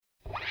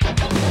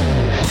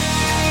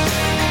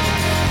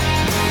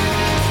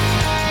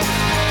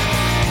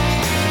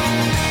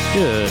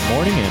Good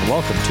morning and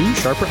welcome to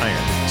Sharper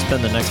Iron.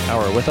 Spend the next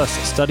hour with us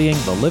studying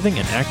the living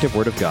and active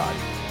Word of God,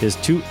 His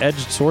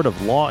two-edged sword of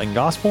law and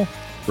gospel,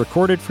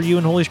 recorded for you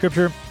in Holy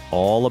Scripture,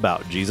 all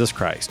about Jesus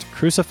Christ,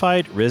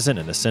 crucified, risen,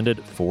 and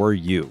ascended for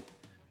you.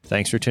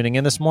 Thanks for tuning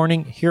in this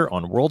morning here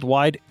on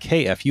Worldwide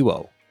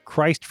KFUO,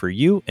 Christ for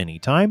you,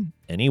 anytime,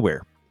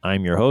 anywhere.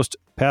 I'm your host,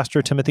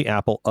 Pastor Timothy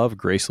Apple of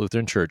Grace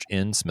Lutheran Church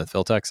in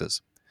Smithville,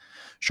 Texas.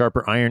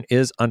 Sharper Iron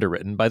is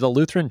underwritten by the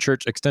Lutheran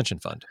Church Extension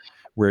Fund,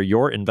 where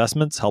your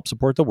investments help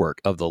support the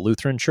work of the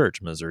Lutheran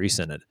Church Missouri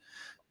Synod.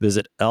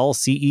 Visit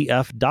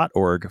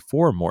lcef.org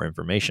for more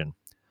information.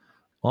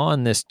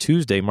 On this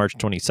Tuesday, March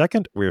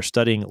 22nd, we're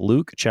studying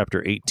Luke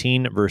chapter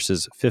 18,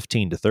 verses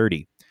 15 to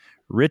 30.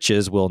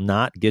 Riches will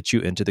not get you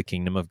into the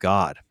kingdom of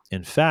God.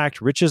 In fact,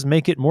 riches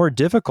make it more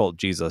difficult,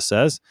 Jesus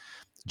says.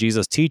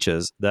 Jesus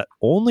teaches that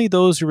only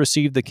those who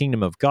receive the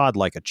kingdom of God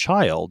like a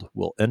child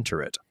will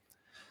enter it.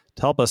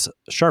 To help us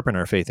sharpen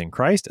our faith in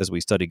Christ as we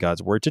study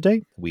God's Word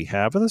today, we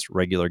have with us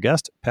regular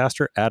guest,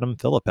 Pastor Adam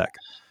Philippek.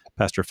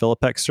 Pastor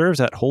Philippek serves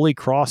at Holy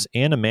Cross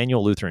and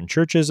Emmanuel Lutheran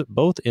Churches,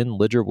 both in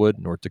Lidgerwood,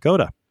 North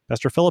Dakota.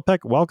 Pastor Philippek,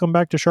 welcome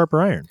back to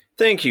Sharper Iron.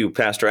 Thank you,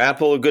 Pastor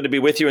Apple. Good to be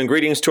with you, and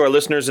greetings to our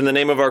listeners in the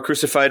name of our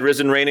crucified,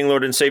 risen, reigning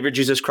Lord and Savior,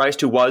 Jesus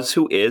Christ, who was,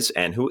 who is,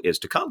 and who is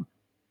to come.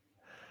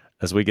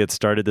 As we get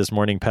started this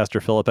morning,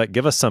 Pastor Philippek,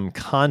 give us some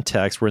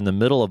context. We're in the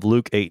middle of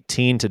Luke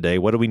 18 today.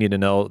 What do we need to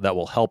know that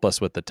will help us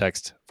with the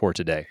text for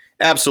today?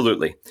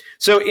 Absolutely.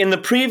 So in the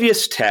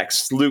previous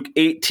text, Luke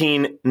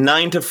 18,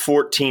 9 to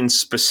 14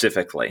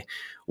 specifically,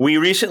 we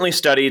recently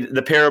studied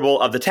the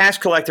parable of the tax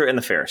collector and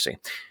the Pharisee.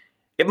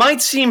 It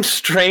might seem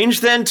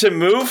strange then to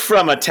move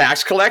from a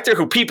tax collector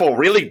who people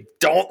really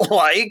don't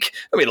like,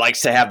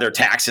 likes to have their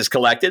taxes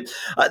collected,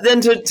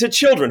 then to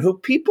children who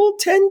people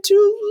tend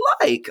to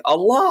like a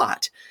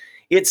lot.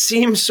 It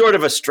seems sort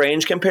of a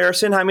strange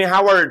comparison.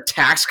 How are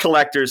tax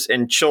collectors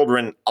and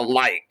children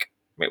alike?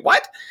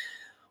 What?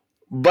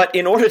 But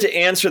in order to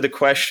answer the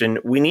question,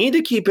 we need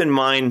to keep in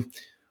mind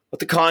what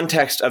the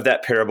context of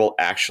that parable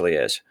actually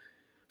is.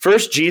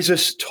 First,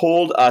 Jesus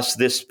told us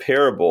this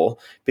parable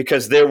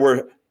because there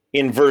were,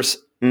 in verse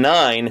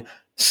 9,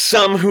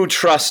 some who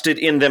trusted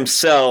in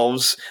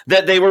themselves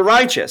that they were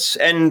righteous,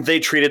 and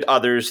they treated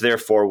others,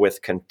 therefore,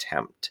 with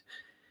contempt.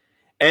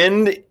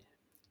 And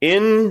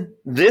in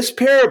this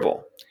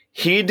parable,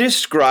 he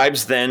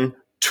describes then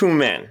two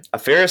men, a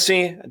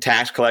Pharisee, a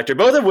tax collector,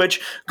 both of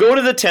which go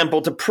to the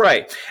temple to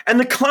pray. And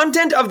the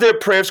content of their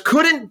prayers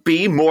couldn't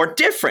be more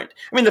different.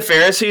 The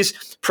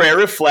Pharisee's prayer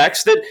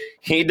reflects that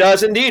he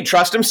does indeed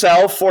trust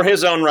himself for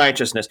his own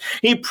righteousness.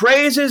 He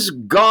praises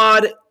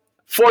God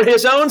for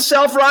his own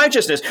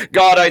self-righteousness.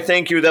 God, I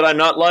thank you that I'm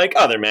not like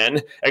other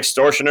men,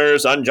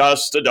 extortioners,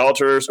 unjust,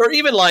 adulterers, or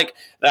even like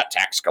that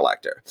tax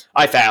collector.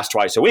 I fast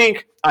twice a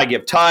week. I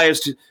give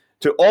tithes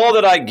to all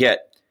that I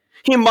get.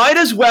 He might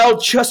as well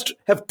just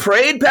have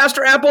prayed,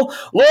 Pastor Apple,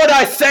 Lord,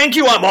 I thank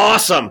you, I'm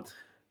awesome.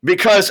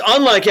 Because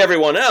unlike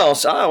everyone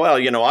else,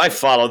 I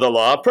follow the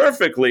law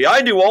perfectly.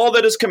 I do all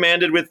that is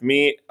commanded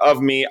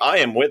of me. I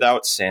am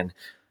without sin.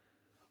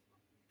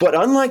 But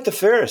unlike the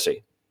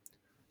Pharisee,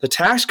 the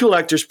tax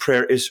collector's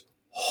prayer is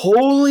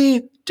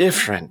wholly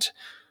different.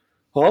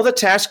 All the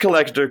tax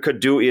collector could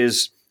do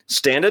is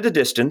stand at a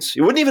distance. He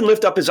wouldn't even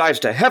lift up his eyes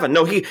to heaven.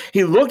 No, he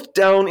looked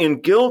down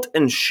in guilt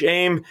and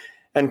shame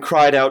and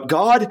cried out,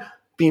 God,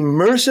 be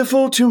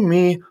merciful to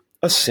me,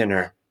 a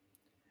sinner.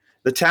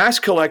 The tax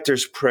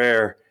collector's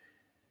prayer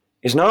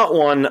is not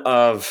one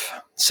of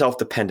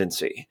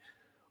self-dependency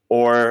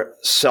or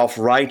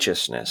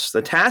self-righteousness.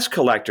 The tax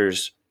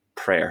collector's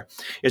prayer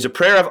is a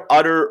prayer of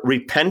utter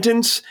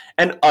repentance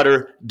and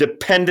utter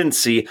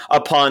dependency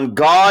upon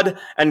God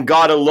and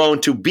God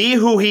alone to be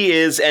who he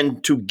is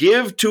and to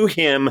give to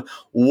him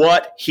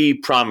what he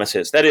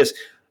promises. That is,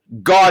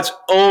 God's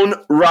own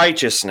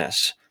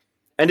righteousness.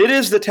 And it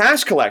is the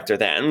tax collector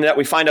then that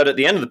we find out at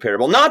the end of the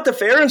parable, not the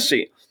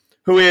Pharisee,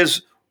 who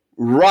is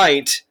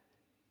right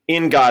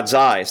in God's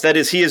eyes. That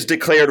is, he is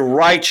declared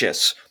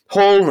righteous,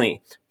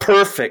 holy,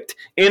 perfect,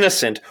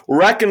 innocent,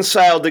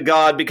 reconciled to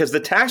God, because the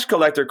tax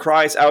collector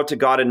cries out to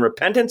God in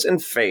repentance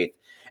and faith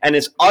and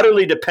is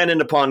utterly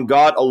dependent upon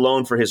God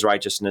alone for his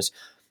righteousness,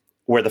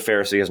 where the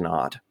Pharisee is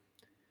not.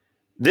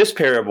 This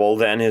parable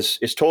then is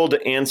told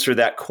to answer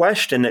that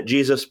question that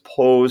Jesus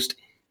posed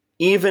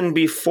even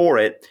before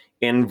it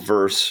in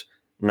verse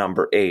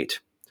number 8.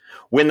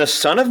 When the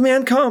Son of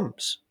Man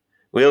comes,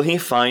 will he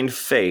find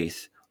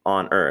faith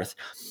on earth?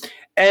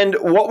 And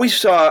what we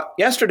saw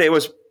yesterday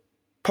was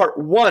part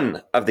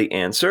one of the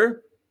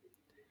answer,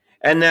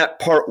 and that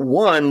part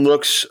one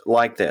looks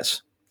like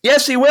this.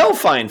 Yes, he will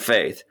find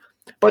faith,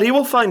 but he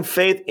will find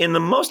faith in the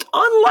most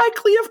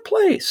unlikely of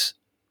place,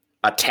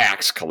 a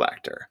tax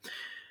collector.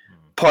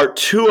 Part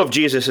two of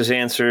Jesus'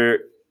 answer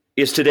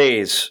is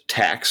today's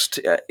text.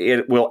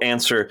 It will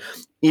answer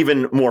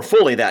even more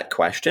fully that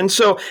question.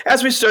 So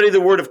as we study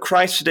the word of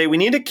Christ today, we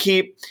need to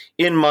keep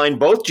in mind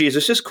both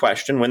Jesus'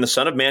 question, when the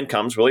Son of Man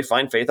comes, will he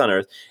find faith on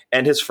earth,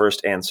 and his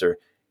first answer,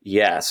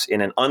 yes,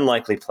 in an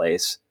unlikely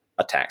place,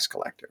 a tax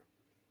collector.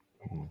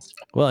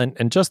 Well,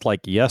 and just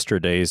like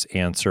yesterday's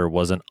answer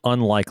was an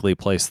unlikely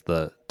place,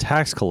 the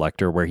tax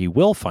collector, where he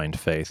will find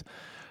faith,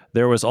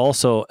 there was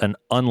also an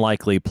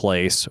unlikely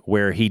place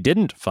where he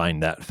didn't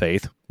find that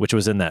faith, which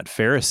was in that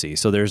Pharisee.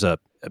 So there's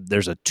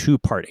a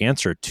two-part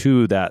answer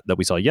to that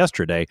we saw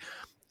yesterday.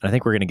 And I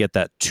think we're going to get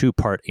that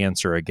two-part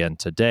answer again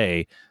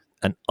today.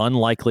 An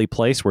unlikely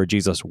place where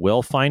Jesus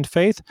will find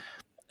faith,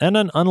 and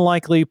an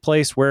unlikely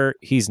place where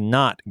he's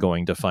not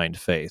going to find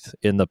faith.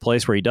 In the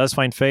place where he does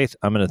find faith,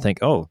 I'm going to think,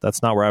 oh,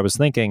 that's not where I was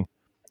thinking.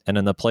 And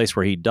in the place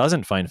where he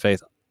doesn't find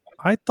faith,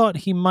 I thought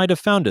he might have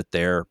found it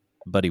there,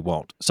 but he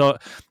won't. So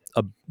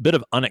a bit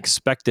of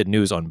unexpected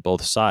news on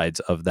both sides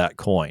of that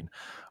coin.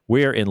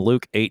 We're in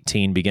Luke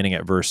 18, beginning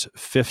at verse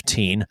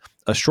 15,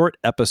 a short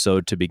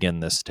episode to begin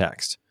this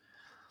text.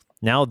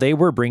 Now they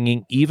were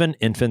bringing even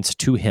infants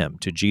to him,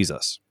 to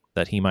Jesus,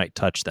 that he might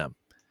touch them.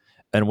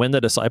 And when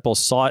the disciples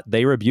saw it,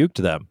 they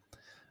rebuked them.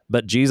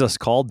 But Jesus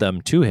called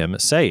them to him,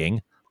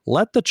 saying,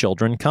 "Let the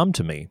children come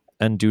to me,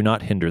 and do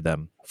not hinder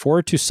them,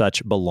 for to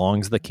such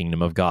belongs the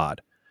kingdom of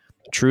God.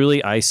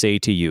 Truly I say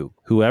to you,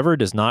 whoever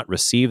does not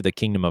receive the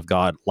kingdom of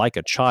God like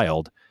a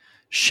child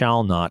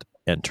shall not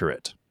enter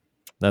it."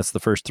 That's the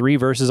first three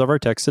verses of our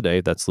text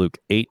today. That's Luke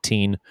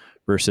 18,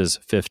 verses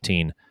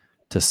 15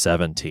 to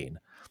 17.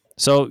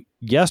 So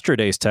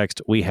yesterday's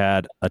text, we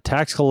had a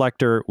tax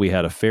collector, we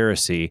had a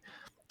Pharisee.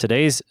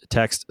 Today's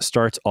text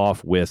starts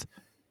off with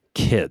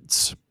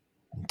kids.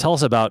 Tell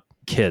us about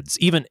kids,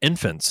 even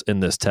infants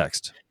in this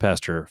text,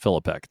 Pastor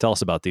Philippek. Tell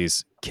us about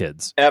these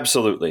kids.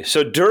 Absolutely.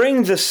 So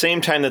during the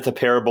same time that the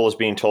parable is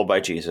being told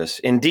by Jesus,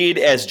 indeed,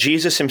 as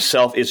Jesus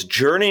himself is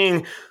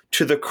journeying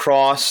to the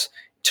cross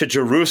to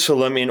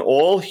Jerusalem in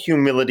all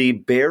humility,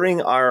 bearing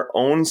our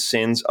own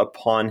sins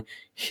upon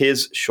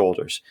his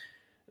shoulders,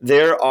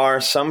 there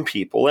are some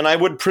people, and I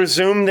would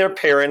presume they're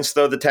parents,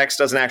 though the text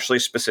doesn't actually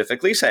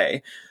specifically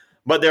say,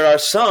 but there are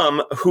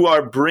some who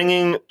are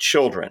bringing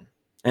children,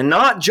 and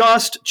not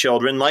just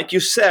children, like you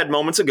said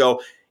moments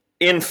ago,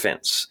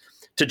 infants,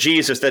 to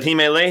Jesus, that he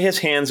may lay his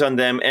hands on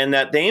them and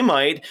that they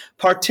might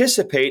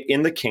participate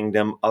in the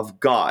kingdom of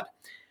God.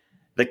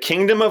 The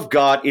kingdom of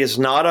God is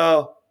not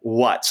a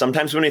what?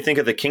 Sometimes when we think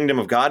of the kingdom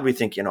of God, we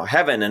think,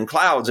 heaven and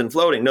clouds and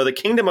floating. No, the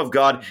kingdom of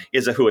God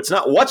is a who. It's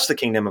not what's the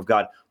kingdom of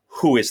God.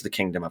 Who is the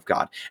kingdom of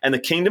God? And the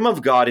kingdom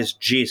of God is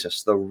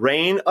Jesus, the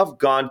reign of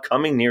God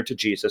coming near to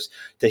Jesus,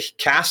 to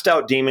cast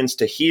out demons,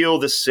 to heal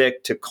the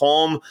sick, to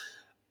calm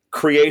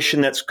creation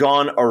that's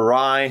gone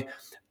awry,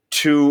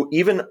 to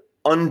even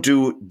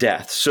undo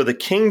death. So the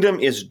kingdom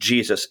is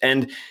Jesus.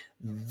 And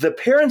the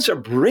parents are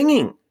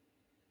bringing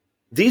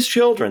these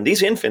children,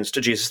 these infants,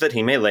 to Jesus that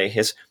he may lay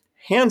his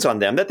hands on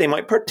them, that they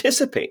might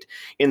participate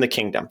in the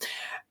kingdom.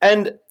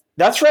 And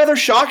that's rather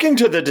shocking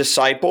to the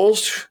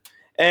disciples.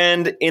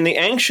 And in the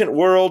ancient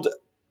world,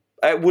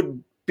 it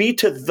would be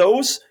to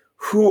those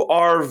who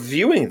are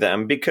viewing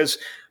them, because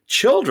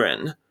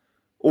children,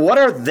 what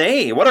are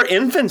they? What are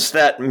infants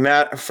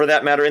for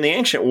that matter in the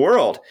ancient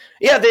world?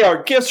 Yeah, they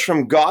are gifts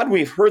from God.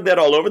 We've heard that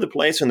all over the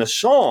place in the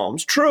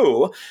Psalms,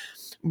 true,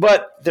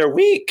 but they're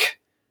weak.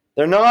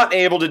 They're not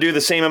able to do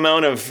the same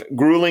amount of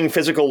grueling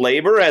physical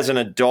labor as an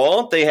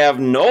adult. They have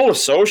no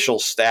social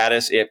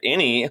status, if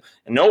any,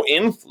 no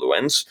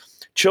influence.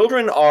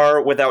 Children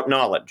are without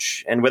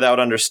knowledge and without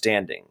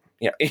understanding.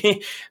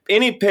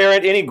 Any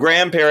parent, any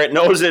grandparent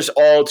knows this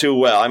all too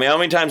well. I mean, how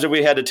many times have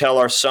we had to tell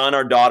our son,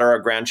 our daughter, our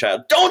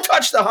grandchild, don't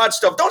touch the hot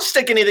stove, don't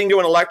stick anything to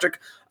an electric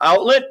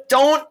outlet,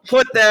 don't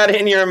put that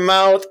in your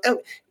mouth,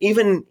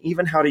 even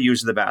how to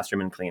use the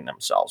bathroom and clean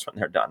themselves when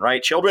they're done,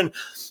 right? Children,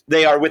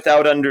 they are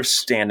without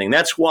understanding.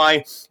 That's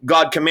why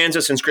God commands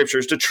us in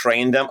scriptures to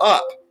train them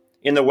up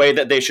in the way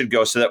that they should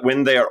go, so that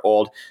when they are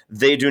old,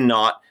 they do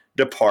not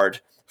depart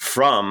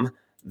from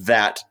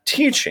that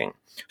teaching.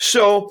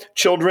 So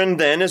children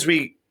then, as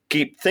we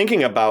keep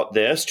thinking about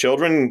this,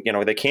 children,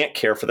 they can't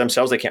care for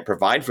themselves. They can't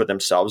provide for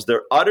themselves.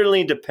 They're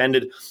utterly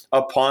dependent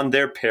upon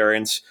their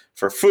parents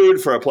for food,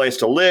 for a place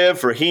to live,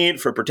 for heat,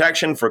 for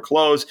protection, for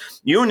clothes,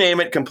 you name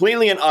it,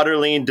 completely and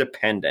utterly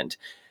dependent.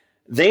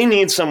 They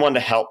need someone to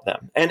help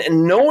them. And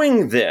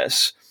knowing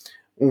this,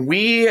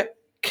 we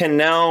can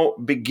now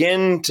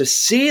begin to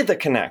see the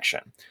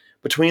connection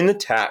between the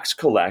tax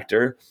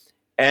collector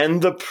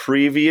and the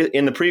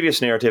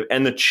previous narrative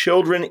and the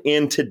children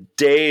in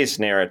today's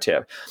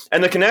narrative.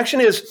 And the connection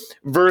is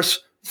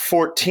verse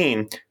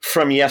 14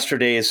 from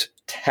yesterday's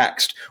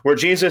text, where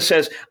Jesus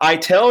says, "I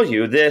tell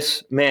you,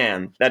 this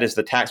man," that is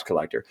the tax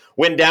collector,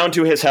 "went down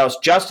to his house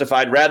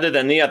justified rather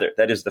than the other,"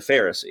 that is the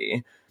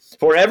Pharisee.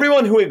 "For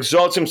everyone who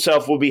exalts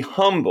himself will be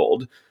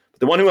humbled, but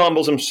the one who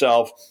humbles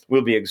himself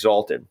will be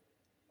exalted."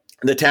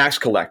 The tax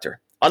collector,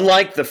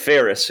 unlike the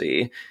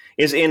Pharisee,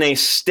 is in a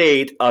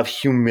state of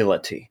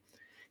humility.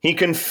 He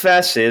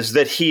confesses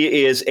that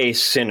he is a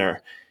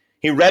sinner.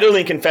 He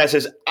readily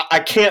confesses,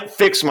 I can't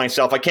fix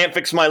myself. I can't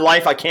fix my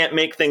life. I can't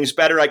make things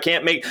better. I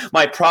can't make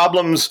my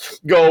problems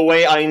go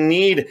away. I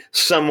need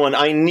someone.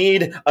 I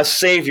need a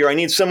savior. I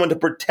need someone to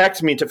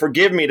protect me, to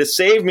forgive me, to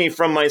save me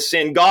from my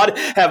sin. God,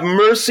 have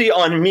mercy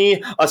on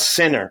me, a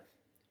sinner.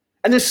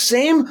 And the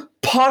same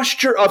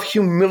posture of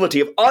humility,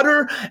 of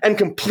utter and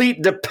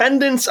complete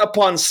dependence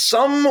upon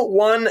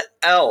someone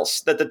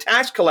else that the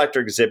tax collector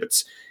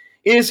exhibits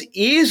is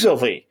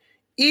easily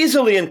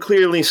and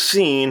clearly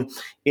seen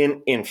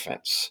in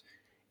infants.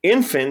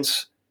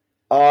 Infants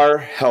are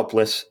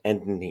helpless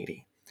and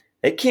needy.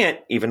 They can't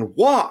even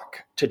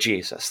walk to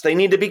Jesus. They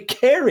need to be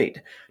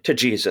carried to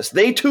Jesus.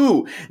 They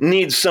too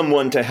need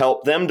someone to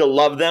help them, to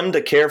love them,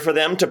 to care for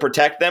them, to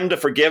protect them, to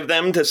forgive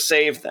them, to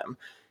save them.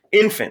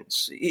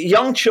 Infants,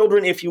 young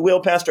children, if you will,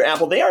 Pastor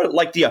Apple, they are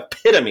like the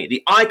epitome,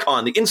 the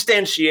icon, the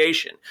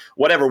instantiation,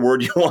 whatever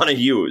word you want to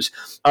use,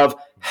 of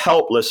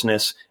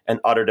helplessness and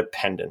utter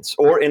dependence.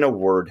 Or in a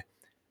word,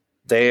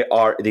 they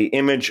are the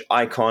image,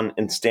 icon,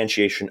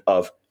 instantiation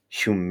of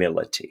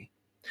humility.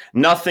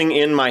 Nothing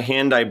in my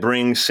hand I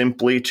bring,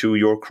 simply to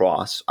your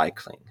cross I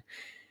cling.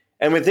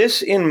 And with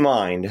this in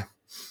mind,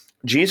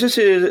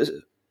 Jesus'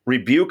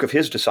 rebuke of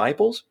his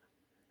disciples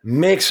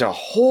makes a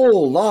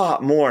whole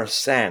lot more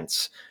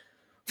sense.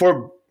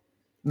 For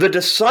the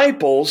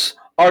disciples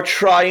are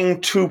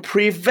trying to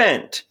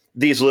prevent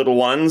these little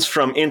ones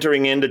from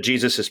entering into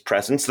Jesus'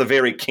 presence, the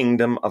very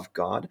kingdom of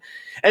God.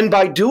 And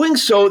by doing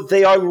so,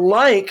 they are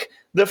like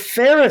the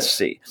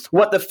Pharisee.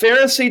 What the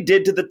Pharisee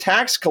did to the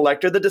tax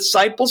collector, the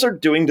disciples are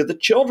doing to the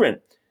children.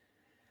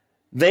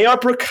 They are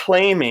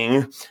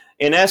proclaiming,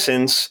 in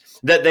essence,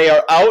 that they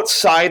are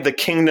outside the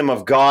kingdom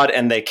of God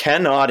and they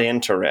cannot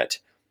enter it.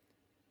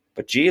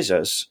 But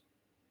Jesus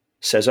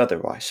says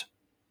otherwise.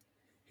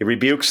 He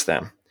rebukes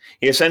them.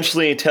 He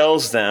essentially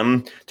tells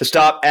them to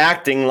stop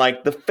acting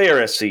like the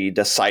Pharisee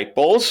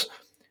disciples,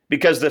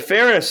 because the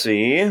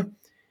Pharisee,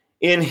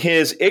 in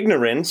his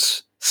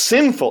ignorance,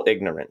 sinful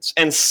ignorance,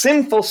 and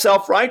sinful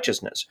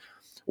self-righteousness,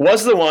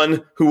 was the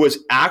one who was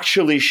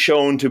actually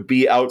shown to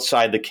be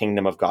outside the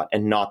kingdom of God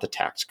and not the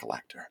tax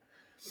collector.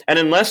 And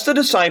unless the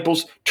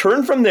disciples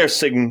turn from their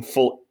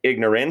sinful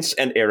ignorance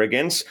and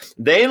arrogance,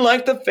 they,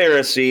 like the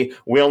Pharisee,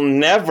 will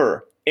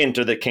never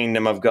enter the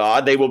kingdom of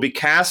God. They will be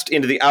cast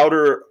into the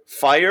outer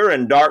fire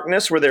and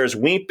darkness where there is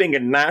weeping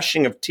and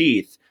gnashing of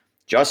teeth,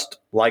 just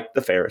like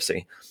the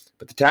Pharisee.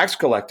 But the tax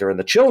collector and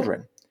the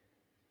children,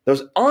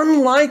 those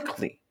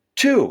unlikely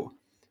two,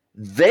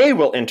 they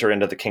will enter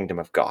into the kingdom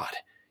of God,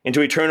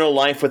 into eternal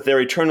life with their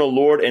eternal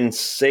Lord and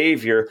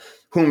Savior,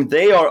 whom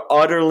they are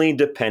utterly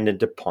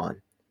dependent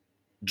upon,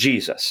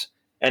 Jesus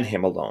and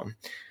him alone.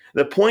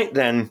 The point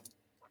then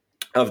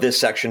of this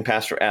section,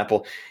 Pastor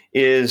Apple,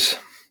 is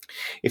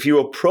if you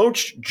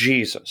approach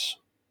Jesus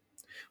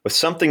with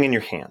something in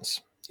your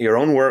hands, your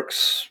own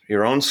works,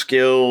 your own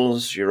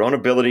skills, your own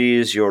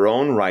abilities, your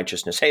own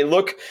righteousness. Hey,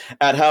 look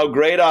at how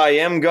great I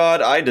am,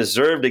 God. I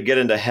deserve to get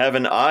into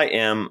heaven. I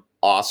am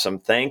awesome.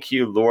 Thank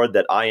you, Lord,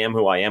 that I am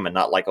who I am and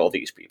not like all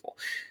these people.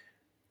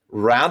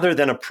 Rather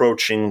than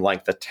approaching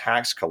like the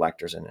tax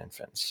collectors and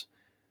infants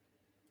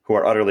who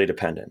are utterly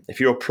dependent. If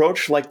you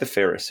approach like the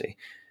Pharisee,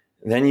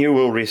 then you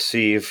will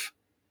receive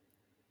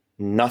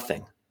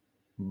nothing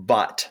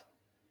but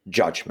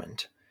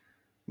judgment.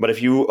 But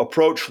if you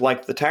approach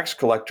like the tax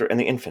collector and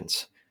the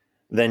infants,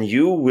 then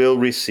you will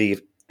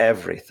receive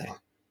everything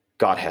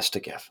God has to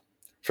give.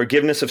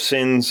 Forgiveness of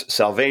sins,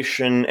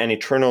 salvation, and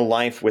eternal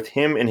life with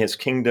him in his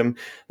kingdom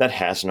that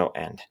has no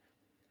end.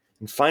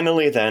 And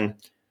finally, then,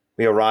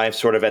 we arrive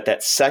sort of at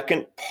that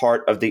second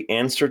part of the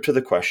answer to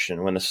the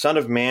question. When the Son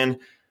of Man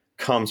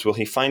comes, will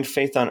he find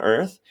faith on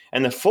earth?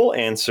 And the full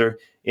answer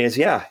is,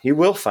 yeah, he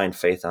will find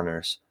faith on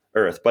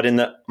earth, but in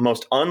the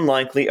most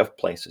unlikely of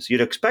places.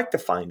 You'd expect to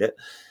find it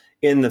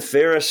in the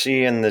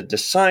Pharisee and the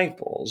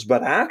disciples,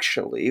 but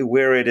actually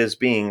where it is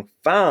being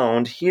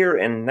found here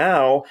and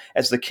now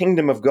as the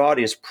kingdom of God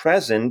is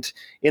present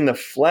in the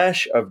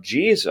flesh of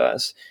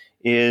Jesus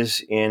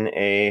is in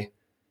a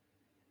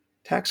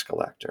tax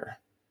collector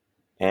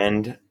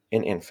and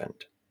an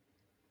infant.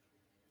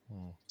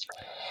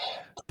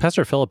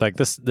 Pastor Philippek,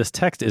 this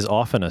text is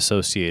often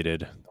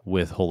associated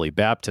with holy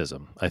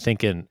baptism. I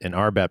think in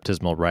our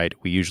baptismal rite,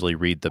 we usually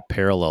read the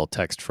parallel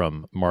text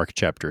from Mark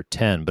chapter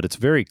 10, but it's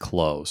very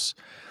close.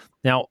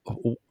 Now,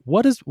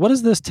 what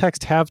does this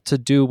text have to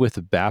do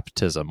with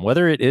baptism?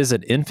 Whether it is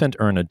an infant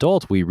or an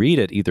adult, we read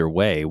it either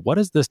way. What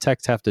does this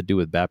text have to do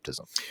with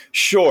baptism?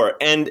 Sure.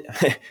 And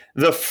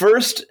the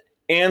first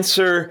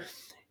answer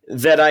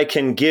that I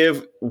can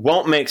give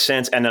won't make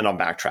sense, and then I'll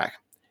backtrack.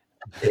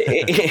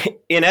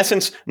 In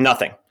essence,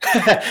 nothing,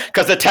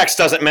 because the text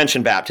doesn't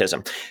mention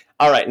baptism.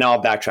 All right, now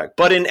I'll backtrack.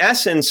 But in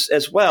essence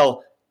as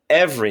well,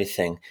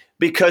 everything,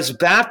 because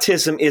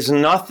baptism is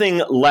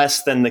nothing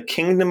less than the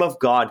kingdom of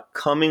God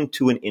coming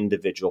to an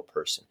individual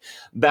person.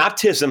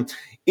 Baptism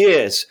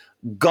is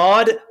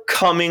God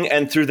coming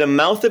and through the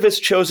mouth of his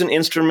chosen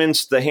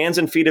instruments, the hands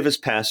and feet of his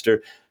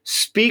pastor,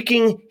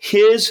 speaking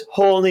his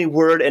holy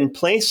word and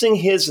placing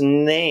his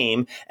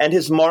name and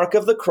his mark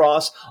of the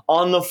cross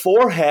on the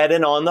forehead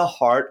and on the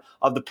heart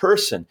of the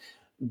person.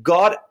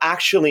 God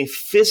actually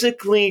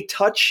physically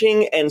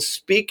touching and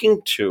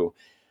speaking to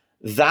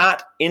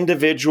that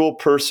individual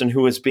person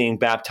who is being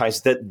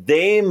baptized, that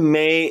they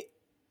may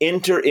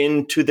enter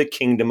into the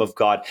kingdom of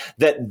God,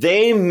 that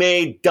they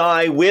may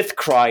die with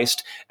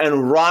Christ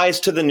and rise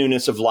to the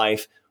newness of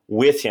life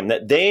with him,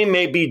 that they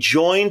may be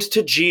joined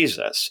to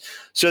Jesus,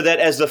 so that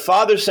as the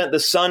Father sent the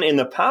Son in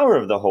the power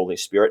of the Holy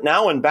Spirit,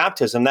 now in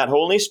baptism, that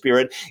Holy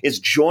Spirit is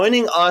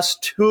joining us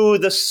to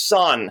the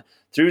Son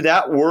through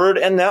that word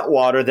and that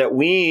water, that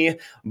we,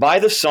 by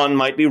the Son,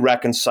 might be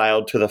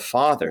reconciled to the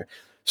Father.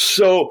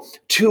 So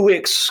to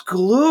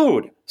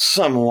exclude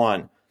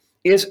someone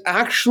is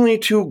actually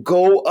to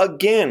go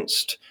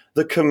against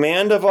the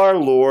command of our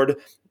Lord,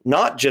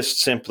 not just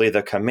simply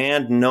the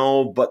command,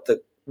 no, but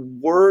the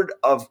word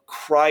of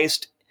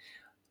Christ,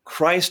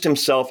 Christ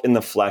himself in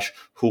the flesh,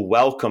 who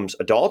welcomes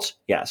adults,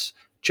 yes.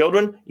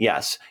 Children,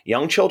 yes.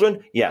 Young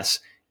children, yes.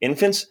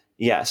 Infants,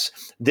 yes.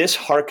 This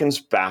harkens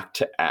back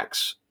to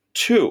Acts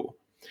 2,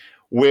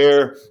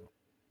 where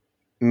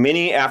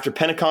many after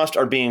Pentecost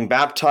are being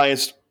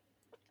baptized,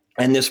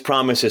 and this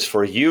promise is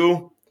for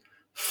you,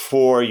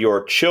 for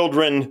your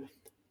children,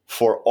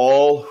 for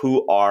all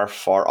who are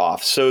far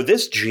off. So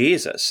this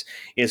Jesus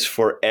is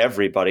for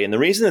everybody. And the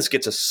reason this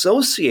gets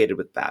associated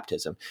with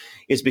baptism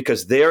is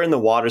because there in the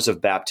waters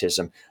of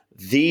baptism,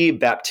 the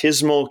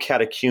baptismal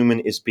catechumen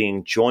is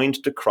being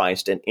joined to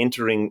Christ and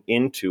entering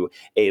into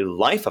a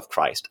life of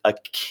Christ, a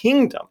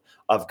kingdom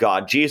of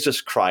God, Jesus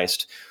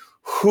Christ,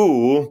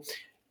 who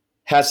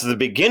has the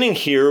beginning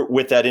here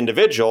with that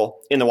individual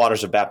in the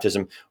waters of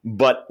baptism,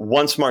 but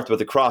once marked with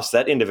the cross,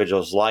 that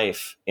individual's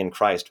life in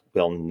Christ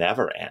will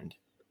never end.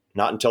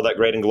 Not until that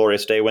great and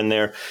glorious day when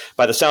they're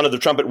by the sound of the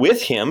trumpet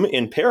with him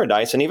in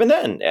paradise. And even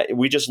then,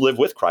 we just live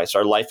with Christ.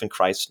 Our life in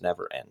Christ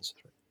never ends.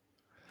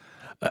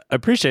 I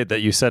appreciate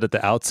that you said at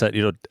the outset,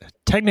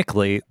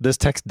 technically this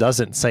text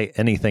doesn't say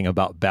anything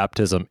about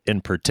baptism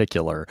in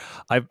particular.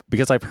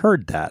 Because I've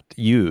heard that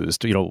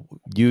used, you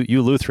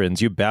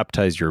Lutherans, you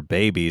baptize your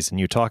babies and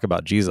you talk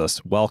about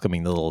Jesus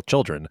welcoming the little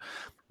children.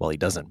 Well, he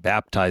doesn't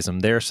baptize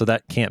them there, so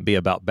that can't be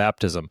about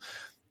baptism.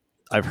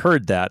 I've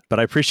heard that, but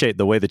I appreciate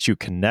the way that you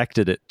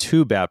connected it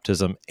to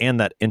baptism and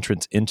that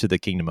entrance into the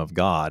kingdom of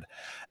God.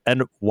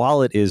 And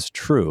while it is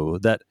true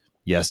that,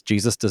 yes,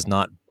 Jesus does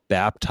not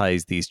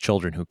baptize these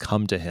children who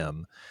come to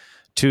him,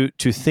 to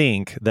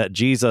think that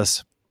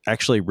Jesus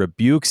actually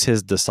rebukes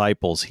his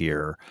disciples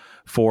here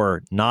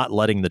for not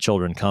letting the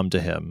children come to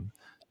him,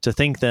 to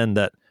think then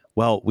that,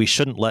 well, we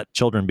shouldn't let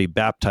children be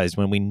baptized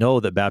when we know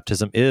that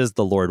baptism is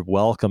the Lord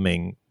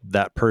welcoming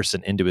that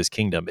person into his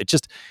kingdom.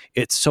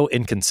 It's so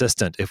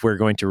inconsistent. If we're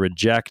going to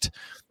reject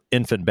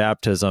infant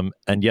baptism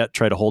and yet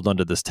try to hold on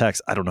to this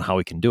text, I don't know how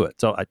we can do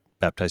it. So I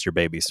baptize your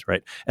babies,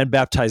 right? And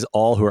baptize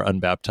all who are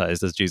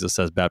unbaptized, as Jesus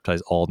says,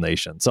 baptize all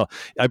nations. So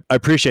I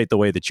appreciate the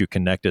way that you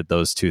connected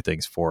those two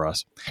things for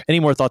us. Any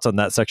more thoughts on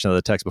that section of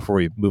the text before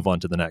we move on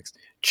to the next?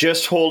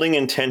 Just holding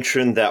in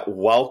tension that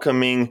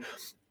welcoming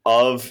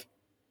of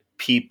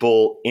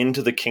people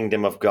into the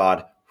kingdom of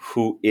God,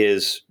 who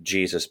is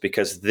Jesus,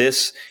 because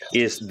this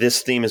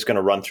theme is going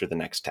to run through the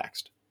next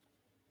text.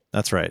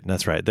 That's right.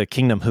 The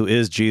kingdom who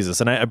is Jesus.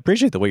 And I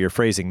appreciate the way you're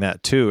phrasing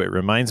that too. It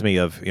reminds me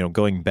of,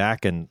 going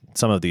back in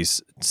some of these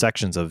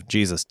sections of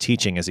Jesus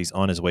teaching as he's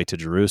on his way to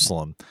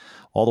Jerusalem,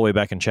 all the way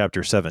back in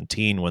chapter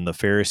 17, when the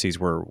Pharisees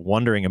were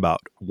wondering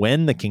about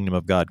when the kingdom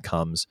of God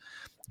comes.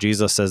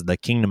 Jesus says the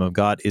kingdom of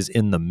God is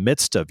in the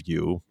midst of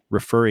you,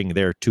 referring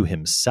there to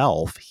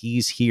himself.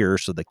 He's here,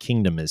 so the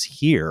kingdom is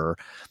here.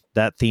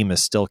 That theme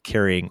is still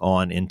carrying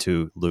on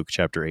into Luke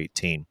chapter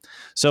 18.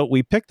 So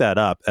we pick that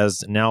up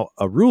as now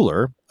a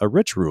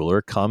rich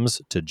ruler,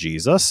 comes to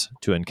Jesus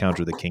to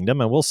encounter the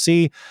kingdom, and we'll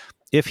see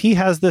if he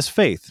has this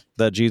faith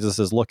that Jesus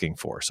is looking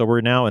for. So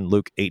we're now in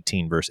Luke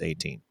 18, verse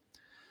 18.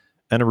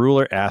 And a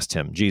ruler asked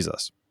him,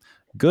 Jesus,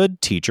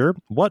 "Good teacher,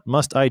 what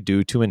must I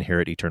do to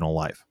inherit eternal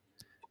life?"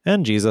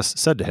 And Jesus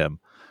said to him,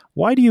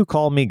 "Why do you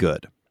call me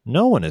good?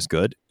 No one is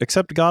good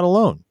except God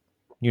alone.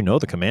 You know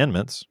the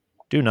commandments.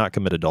 Do not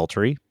commit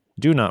adultery.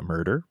 Do not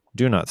murder.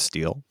 Do not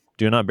steal.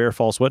 Do not bear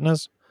false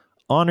witness.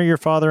 Honor your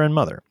father and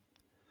mother."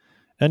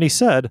 And he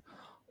said,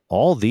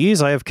 "All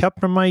these I have kept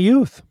from my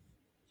youth."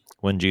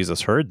 When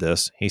Jesus heard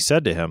this, he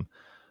said to him,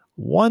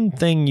 "One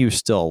thing you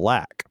still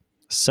lack.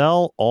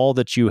 Sell all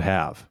that you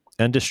have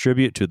and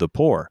distribute to the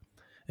poor,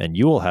 and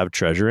you will have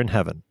treasure in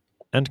heaven.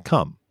 And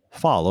come,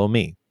 follow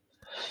me."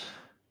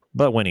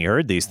 But when he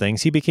heard these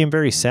things, he became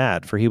very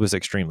sad, for he was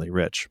extremely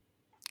rich.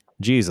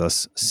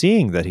 Jesus,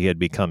 seeing that he had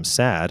become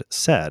sad,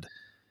 said,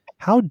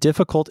 "How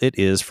difficult it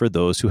is for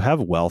those who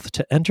have wealth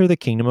to enter the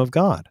kingdom of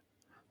God.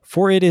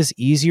 For it is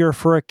easier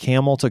for a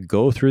camel to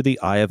go through the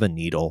eye of a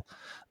needle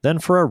than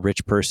for a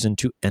rich person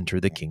to enter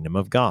the kingdom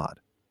of God."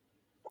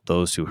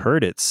 Those who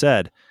heard it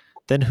said,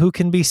 "Then who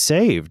can be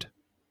saved?"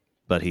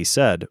 But he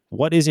said,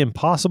 "What is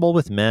impossible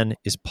with men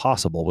is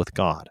possible with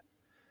God."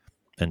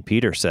 And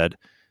Peter said,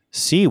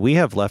 "See, we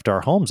have left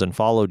our homes and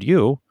followed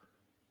you."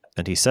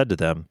 And he said to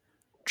them,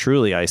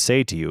 "Truly I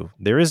say to you,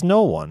 there is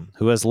no one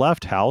who has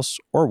left house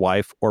or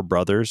wife or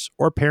brothers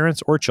or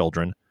parents or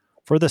children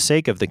for the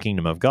sake of the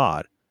kingdom of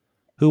God,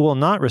 who will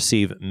not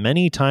receive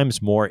many times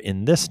more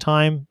in this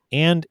time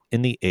and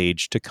in the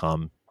age to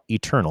come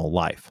eternal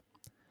life."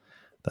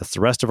 That's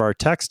the rest of our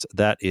text.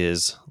 That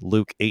is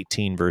Luke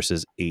 18,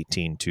 verses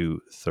 18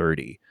 to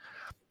 30.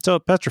 So,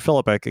 Pastor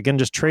Philip, again,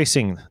 just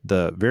tracing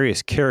the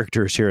various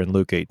characters here in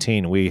Luke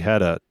 18, we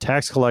had a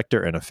tax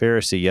collector and a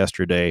Pharisee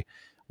yesterday.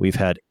 We've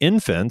had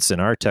infants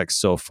in our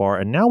text so far,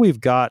 and now we've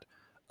got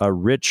a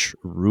rich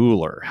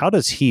ruler. How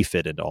does he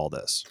fit into all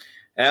this?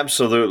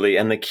 Absolutely.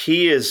 And the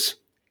key is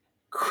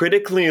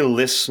critically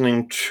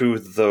listening to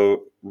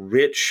the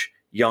rich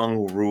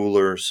young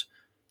ruler's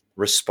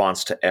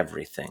response to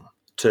everything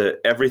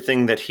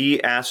that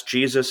he asked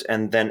Jesus,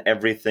 and then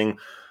everything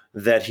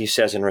that he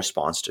says in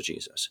response to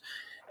Jesus.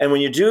 And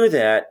when you do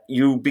that,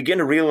 you begin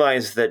to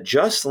realize that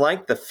just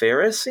like the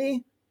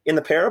Pharisee in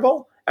the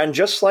parable, and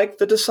just like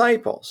the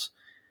disciples,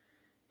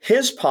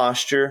 his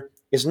posture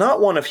is not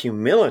one of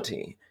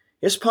humility.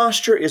 His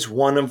posture is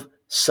one of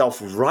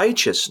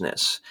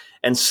self-righteousness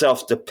and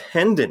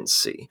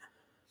self-dependency.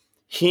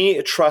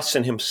 He trusts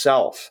in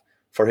himself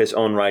for his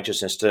own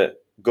righteousness, to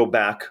go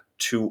back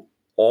to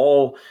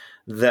all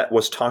that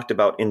was talked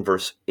about in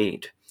verse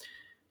 8.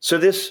 So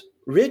this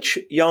rich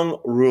young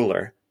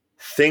ruler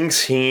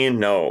thinks he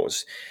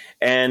knows.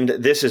 And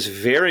this is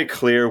very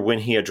clear when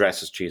he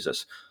addresses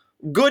Jesus.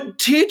 Good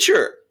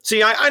teacher.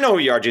 See, I know who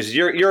you are, Jesus.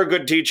 You're a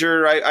good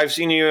teacher. I've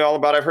seen you all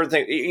about. I've heard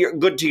things. You're a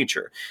good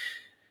teacher.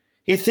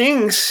 He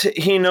thinks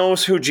he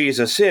knows who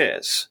Jesus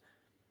is.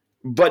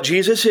 But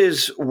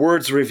Jesus'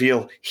 words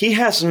reveal he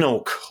has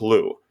no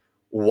clue.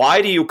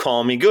 Why do you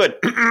call me good?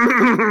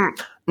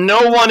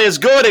 No one is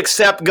good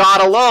except God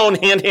alone.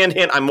 Hint, hint,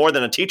 hint. I'm more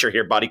than a teacher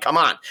here, buddy. Come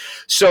on.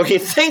 So he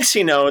thinks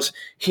he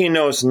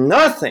knows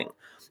nothing.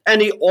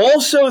 And he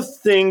also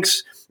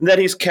thinks that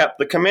he's kept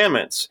the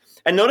commandments.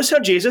 And notice how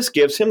Jesus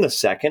gives him the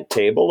second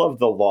table of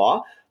the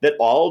law that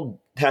all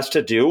has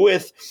to do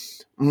with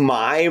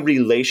my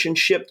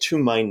relationship to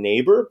my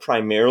neighbor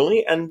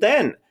primarily, and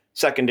then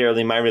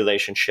secondarily my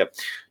relationship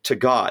to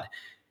God.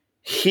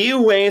 He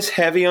weighs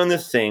heavy on the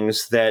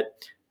things that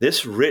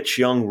this rich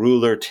young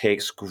ruler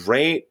takes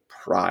great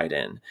pride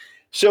in.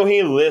 So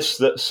he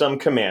lists some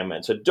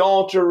commandments: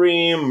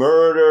 adultery,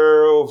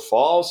 murder,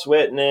 false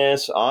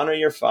witness, honor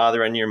your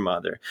father and your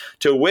mother,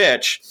 to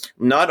which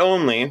not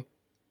only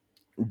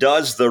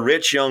does the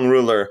rich young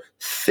ruler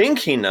think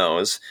he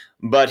knows,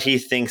 but he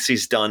thinks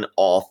he's done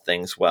all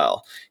things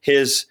well.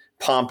 His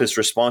pompous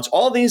response: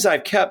 all these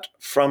I've kept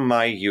from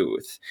my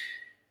youth.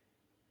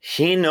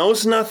 He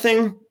knows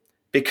nothing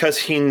because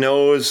he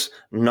knows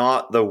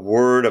not the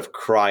word of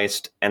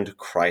Christ and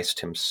Christ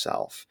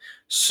himself.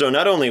 So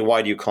not only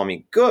why do you call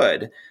me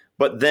good,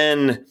 but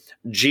then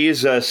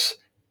Jesus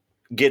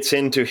gets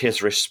into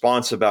his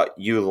response about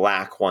you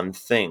lack one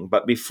thing.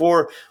 But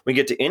before we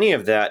get to any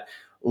of that,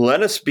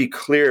 let us be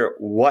clear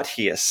what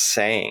he is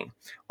saying.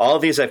 All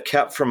these I've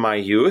kept from my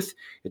youth.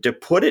 To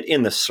put it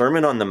in the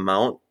Sermon on the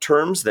Mount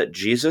terms that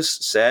Jesus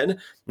said,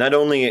 not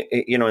only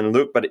in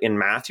Luke, but in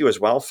Matthew as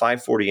well,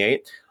 5:48,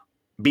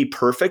 be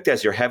perfect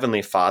as your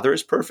heavenly Father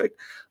is perfect.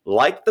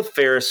 Like the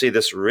Pharisee,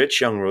 this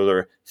rich young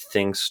ruler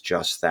thinks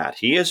just that.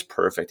 He is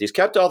perfect. He's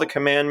kept all the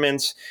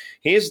commandments.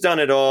 He's done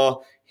it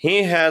all.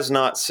 He has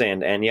not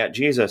sinned. And yet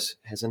Jesus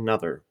has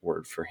another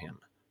word for him.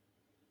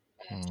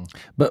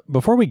 But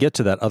before we get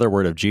to that other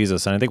word of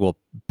Jesus, and I think we'll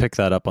pick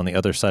that up on the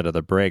other side of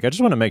the break, I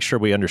just want to make sure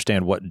we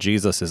understand what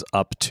Jesus is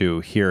up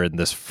to here in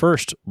this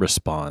first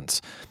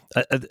response.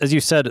 As you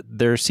said,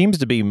 there seems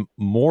to be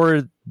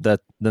more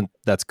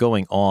that's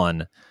going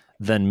on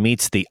than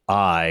meets the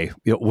eye.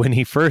 When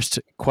he first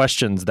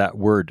questions that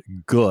word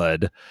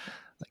good,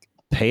 like,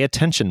 pay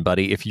attention,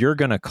 buddy. If you're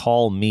going to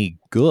call me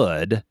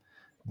good,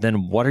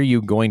 then what are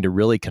you going to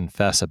really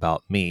confess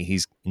about me?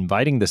 He's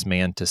inviting this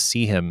man to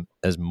see him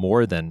as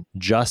more than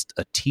just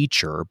a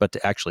teacher, but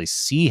to actually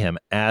see him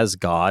as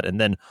God, and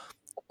then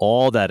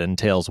all that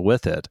entails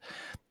with it.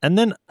 And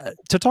then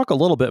to talk a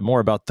little bit more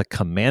about the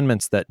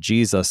commandments that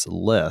Jesus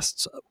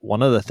lists,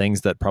 one of the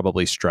things that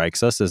probably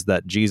strikes us is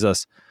that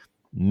Jesus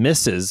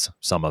misses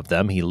some of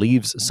them. He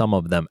leaves some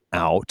of them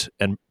out.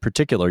 And in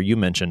particular, you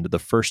mentioned the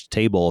first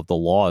table of the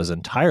law is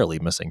entirely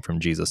missing from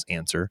Jesus'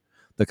 answer,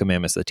 the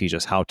commandments that teach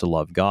us how to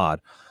love God.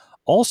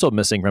 Also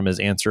missing from his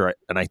answer,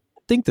 and I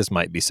think this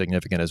might be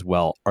significant as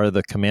well, are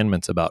the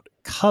commandments about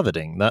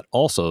coveting. That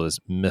also is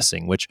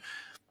missing, which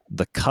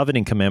the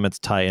coveting commandments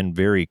tie in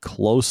very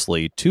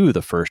closely to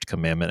the first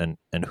commandment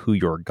and who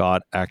your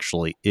God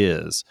actually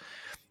is.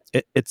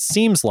 It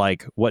seems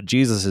like what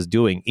Jesus is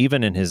doing,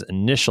 even in his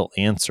initial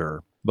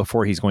answer,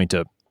 before he's going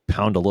to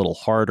pound a little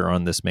harder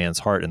on this man's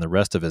heart in the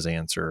rest of his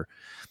answer,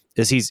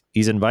 is he's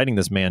inviting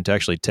this man to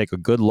actually take a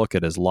good look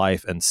at his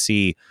life and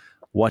see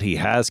what he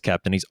has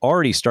kept. And he's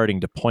already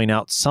starting to point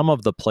out some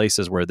of the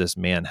places where this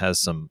man has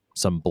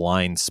some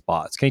blind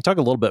spots. Can you talk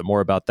a little bit more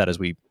about that as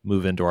we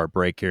move into our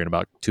break here in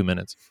about 2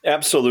 minutes?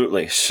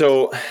 Absolutely.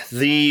 So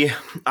the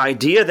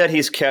idea that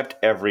he's kept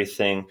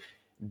everything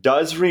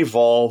does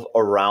revolve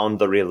around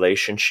the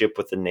relationship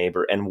with the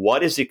neighbor and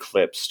what is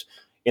eclipsed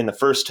in the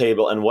first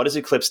table and what is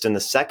eclipsed in the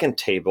second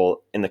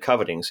table in the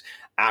covetings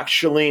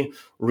actually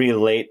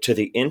relate to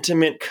the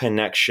intimate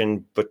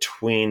connection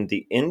between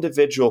the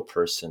individual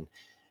person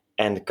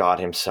and God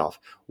himself.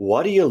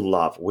 What do you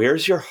love?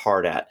 Where's your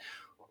heart at?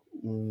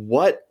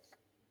 What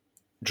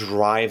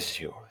drives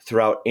you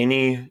throughout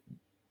any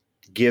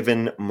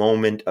given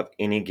moment of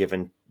any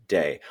given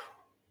day?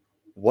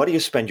 What do you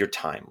spend your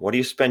time? What do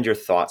you spend your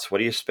thoughts? What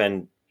do you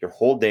spend your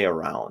whole day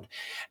around?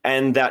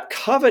 And that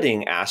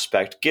coveting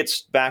aspect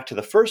gets back to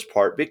the first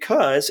part,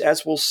 because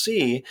as we'll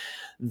see,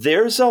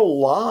 there's a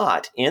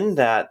lot in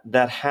that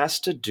has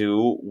to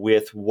do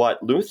with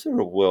what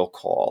Luther will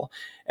call,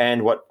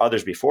 and what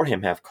others before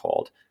him have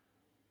called,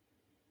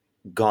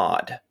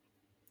 God.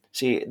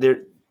 See,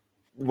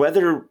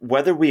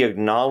 whether we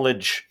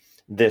acknowledge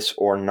this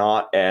or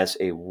not as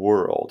a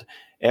world,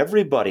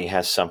 everybody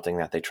has something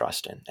that they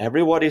trust in.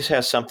 Everybody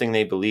has something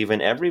they believe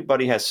in.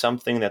 Everybody has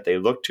something that they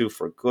look to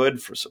for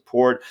good, for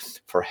support,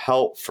 for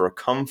help, for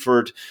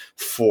comfort,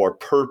 for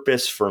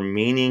purpose, for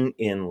meaning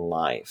in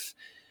life.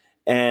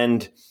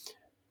 And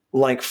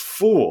like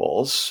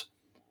fools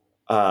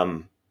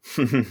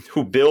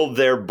who build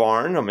their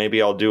barn, or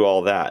maybe I'll do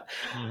all that,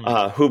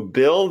 who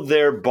build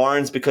their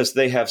barns because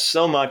they have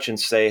so much and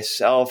say,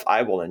 self,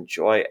 I will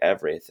enjoy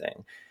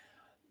everything.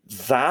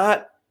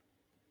 That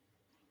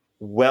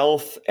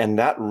wealth and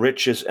that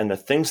riches and the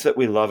things that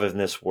we love in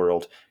this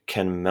world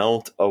can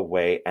melt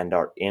away and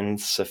are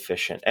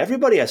insufficient.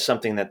 Everybody has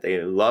something that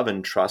they love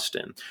and trust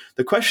in.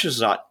 The question is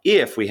not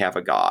if we have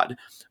a God,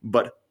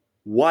 but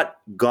what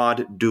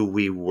God do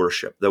we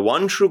worship? The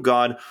one true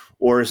God,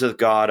 or is it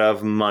God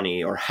of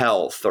money or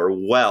health or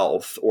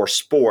wealth or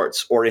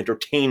sports or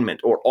entertainment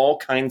or all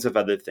kinds of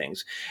other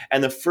things?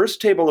 And the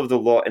first table of the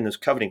law and those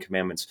coveting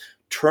commandments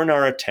turn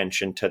our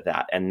attention to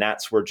that. And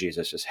that's where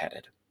Jesus is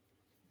headed.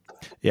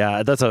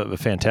 Yeah, that's a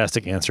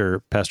fantastic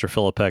answer, Pastor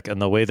Philippek. And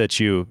the way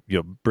that you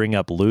bring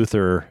up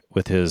Luther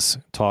with his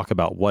talk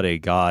about what a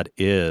God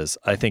is,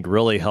 I think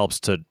really helps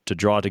to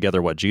draw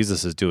together what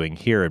Jesus is doing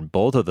here in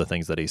both of the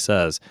things that he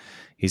says.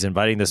 He's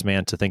inviting this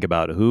man to think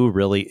about who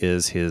really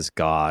is his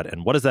God,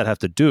 and what does that have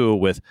to do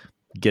with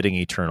getting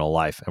eternal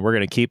life. And we're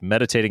going to keep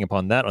meditating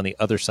upon that on the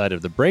other side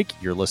of the break.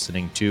 You're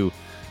listening to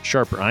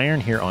Sharper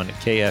Iron here on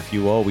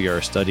KFUO. We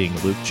are studying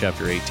Luke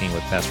chapter 18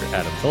 with Pastor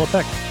Adam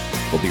Philippek.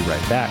 We'll be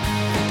right back.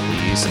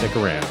 Please stick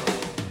around.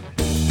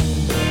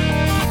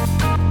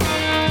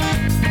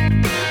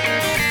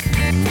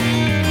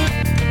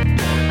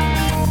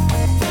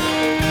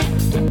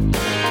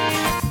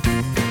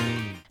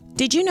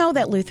 Did you know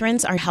that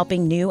Lutherans are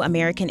helping new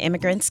American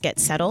immigrants get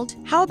settled?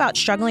 How about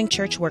struggling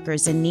church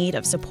workers in need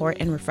of support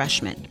and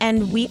refreshment?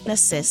 And we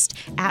assist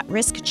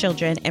at-risk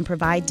children and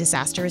provide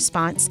disaster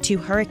response to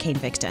hurricane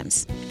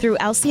victims. Through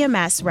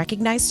LCMS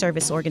recognized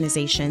service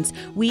organizations,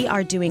 we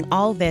are doing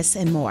all this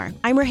and more.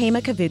 I'm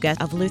Rahema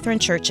Kavuga of Lutheran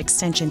Church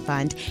Extension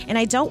Fund, and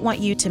I don't want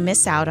you to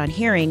miss out on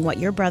hearing what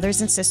your brothers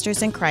and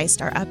sisters in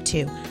Christ are up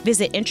to.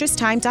 Visit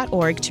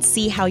interesttime.org to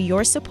see how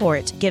your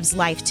support gives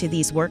life to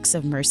these works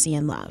of mercy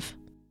and love.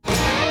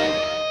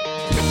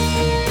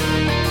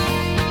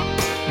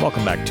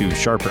 Welcome back to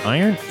Sharper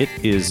Iron. It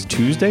is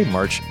Tuesday,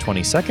 March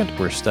 22nd.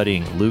 We're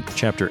studying Luke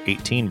chapter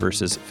 18,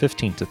 verses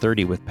 15 to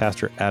 30 with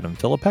Pastor Adam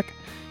Philippek.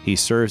 He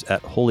serves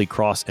at Holy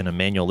Cross and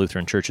Emmanuel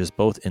Lutheran Churches,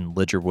 both in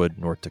Lidgerwood,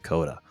 North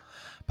Dakota.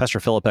 Pastor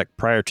Philippek,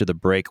 prior to the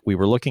break, we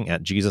were looking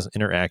at Jesus'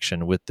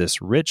 interaction with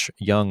this rich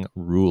young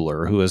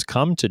ruler who has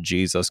come to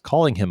Jesus,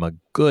 calling him a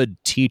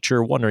good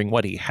teacher, wondering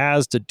what he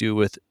has to do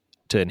with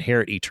to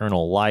inherit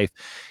eternal life.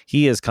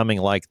 He is coming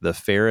like the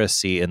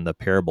Pharisee in the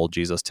parable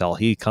Jesus tells.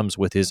 He comes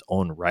with his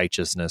own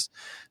righteousness.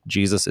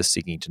 Jesus is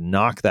seeking to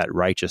knock that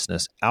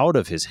righteousness out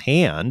of his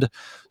hand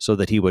so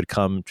that he would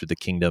come to the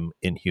kingdom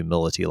in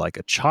humility like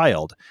a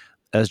child.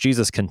 As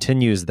Jesus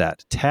continues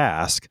that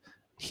task,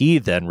 he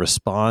then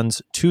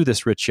responds to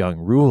this rich young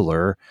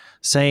ruler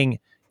saying,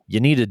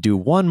 "You need to do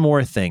one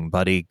more thing,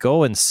 buddy.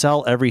 Go and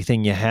sell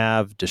everything you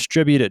have,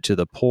 distribute it to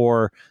the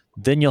poor.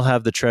 Then you'll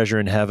have the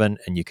treasure in heaven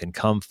and you can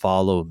come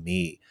follow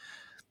me."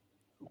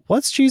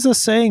 What's Jesus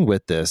saying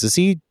with this? Is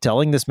he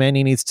telling this man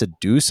he needs to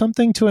do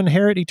something to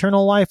inherit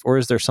eternal life, or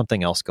is there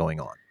something else going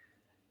on?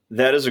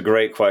 That is a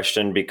great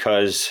question,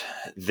 because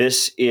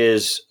this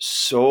is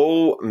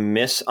so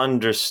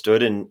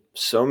misunderstood and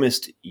so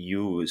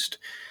misused.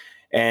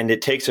 And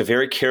it takes a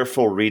very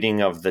careful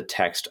reading of the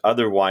text.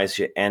 Otherwise,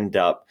 you end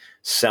up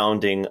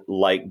sounding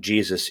like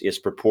Jesus is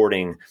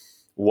purporting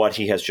what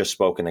he has just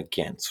spoken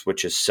against,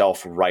 which is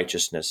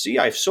self-righteousness. See,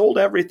 I've sold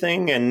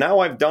everything and now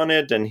I've done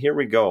it and here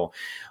we go.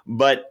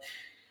 But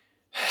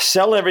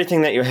sell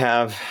everything that you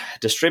have,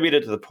 distribute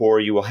it to the poor,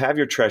 you will have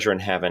your treasure in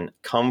heaven,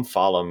 come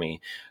follow me.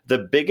 The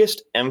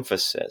biggest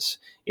emphasis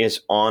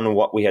is on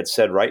what we had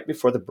said right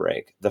before the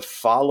break, the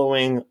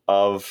following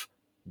of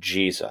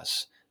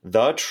Jesus,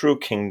 the true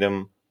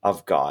kingdom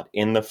of God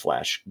in the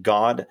flesh,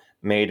 God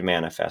made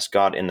manifest,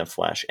 God in the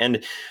flesh.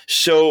 And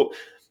so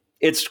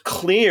it's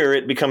clear,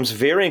 it becomes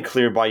very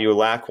clear by you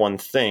lack one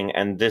thing,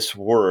 and this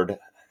word,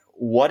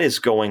 what is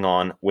going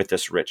on with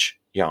this rich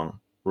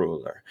young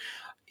ruler?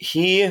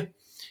 He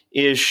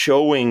is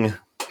showing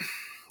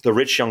the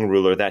rich young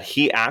ruler that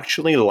he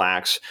actually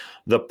lacks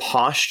the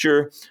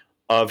posture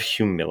of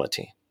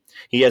humility.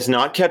 He has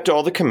not kept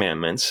all the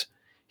commandments.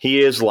 He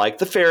is like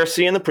the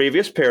Pharisee in the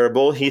previous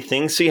parable. He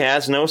thinks he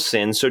has no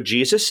sin. So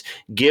Jesus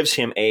gives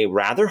him a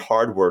rather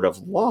hard word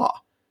of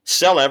law.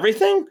 Sell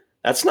everything?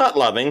 That's not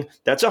loving.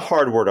 That's a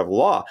hard word of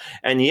law.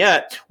 And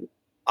yet,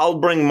 I'll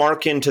bring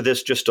Mark into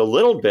this just a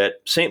little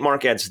bit. St.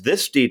 Mark adds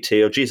this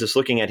detail. Jesus,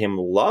 looking at him,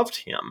 loved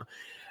him.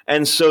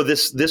 And so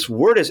this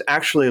word is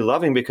actually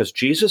loving because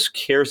Jesus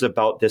cares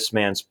about this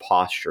man's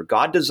posture.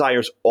 God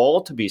desires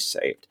all to be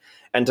saved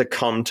and to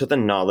come to the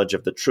knowledge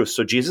of the truth.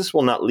 So Jesus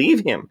will not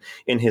leave him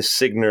in his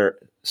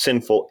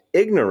sinful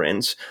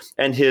ignorance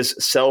and his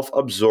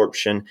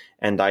self-absorption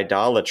and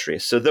idolatry.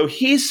 So though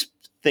he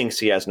thinks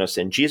he has no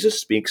sin,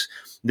 Jesus speaks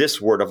this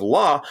word of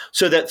law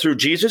so that through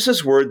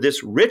Jesus' word,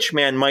 this rich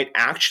man might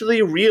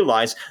actually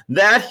realize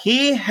that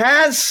he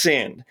has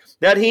sinned,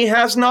 that he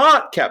has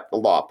not kept the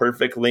law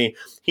perfectly.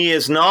 He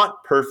is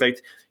not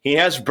perfect. He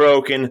has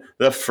broken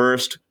the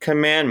first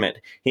commandment.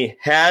 He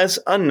has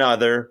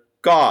another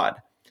God,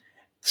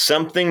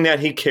 something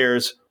that he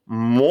cares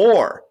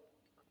more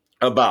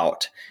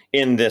about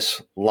in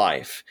this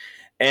life.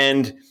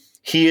 And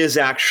he is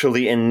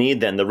actually in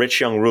need then. The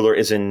rich young ruler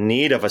is in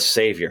need of a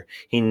savior.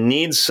 He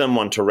needs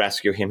someone to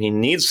rescue him. He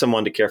needs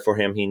someone to care for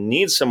him. He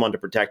needs someone to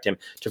protect him,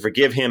 to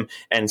forgive him,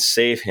 and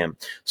save him.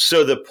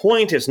 So the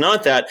point is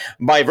not that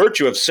by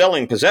virtue of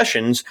selling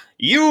possessions,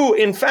 you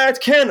in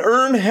fact can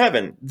earn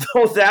heaven,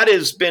 though that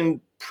has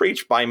been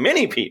preached by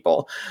many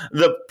people.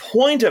 The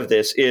point of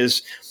this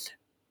is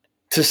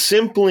to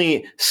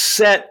simply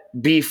set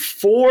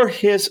before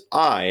his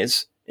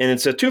eyes, and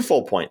it's a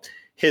twofold point,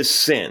 his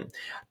sin.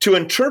 To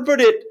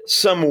interpret it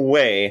some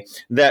way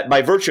that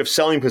by virtue of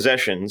selling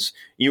possessions,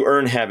 you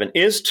earn heaven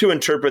is to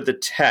interpret the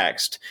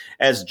text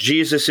as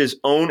Jesus'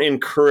 own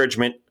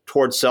encouragement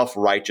towards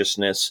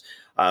self-righteousness.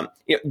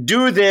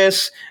 Do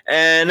this,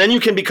 and then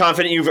you can be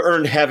confident you've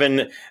earned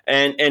heaven,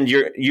 and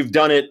you've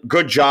done it.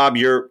 Good job.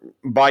 You're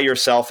by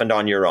yourself and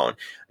on your own.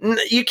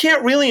 You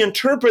can't really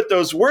interpret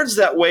those words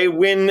that way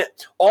when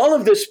all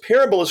of this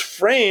parable is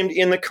framed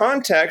in the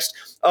context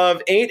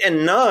of 8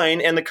 and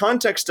 9, and the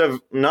context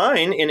of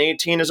 9 in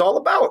 18 is all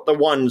about the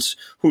ones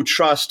who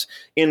trust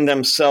in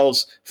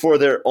themselves for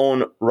their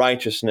own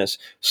righteousness.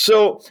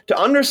 So to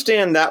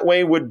understand that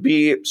way would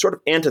be sort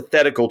of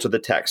antithetical to the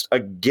text,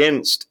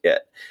 against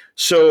it.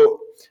 So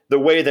the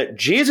way that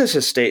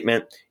Jesus'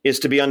 statement is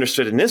to be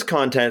understood in this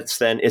context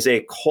then is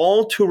a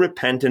call to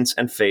repentance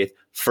and faith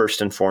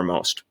first and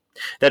foremost.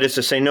 That is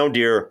to say, no,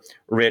 dear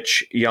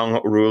rich young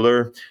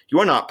ruler, you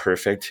are not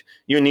perfect.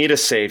 You need a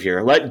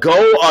savior. Let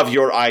go of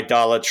your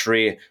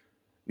idolatry.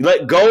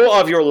 Let go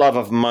of your love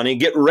of money.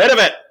 Get rid of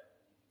it.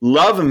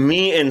 Love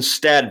me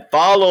instead.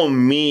 Follow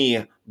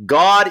me.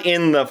 God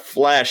in the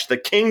flesh. The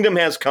kingdom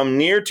has come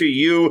near to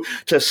you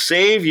to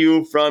save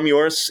you from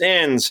your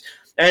sins.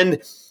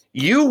 And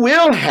you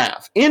will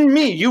have, in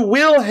me, you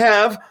will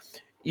have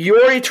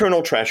your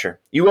eternal treasure.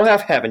 You will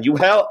have heaven. You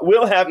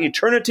will have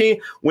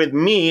eternity with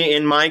me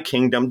in my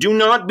kingdom. Do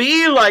not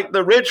be like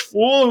the rich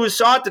fool who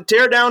sought to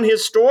tear down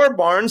his store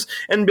barns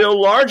and build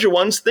larger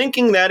ones,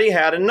 thinking that he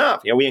had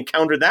enough. We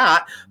encountered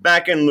that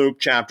back in Luke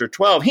chapter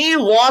 12. He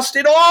lost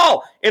it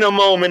all in a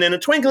moment. In a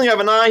twinkling of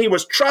an eye, he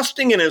was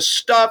trusting in his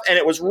stuff, and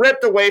it was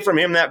ripped away from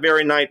him that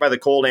very night by the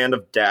cold hand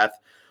of death.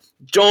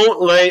 Don't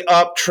lay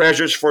up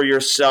treasures for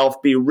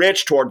yourself. Be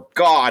rich toward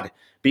God.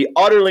 Be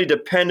utterly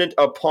dependent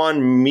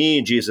upon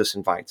me, Jesus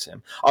invites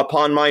him.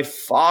 Upon my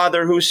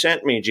Father who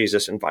sent me,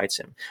 Jesus invites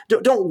him.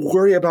 Don't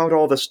worry about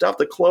all the stuff,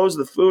 the clothes,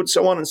 the food,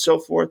 so on and so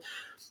forth.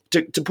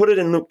 To put it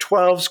in Luke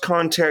 12's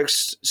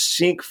context,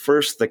 seek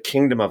first the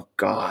kingdom of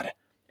God.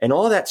 And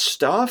all that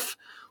stuff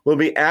will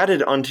be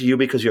added unto you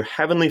because your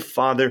heavenly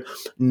Father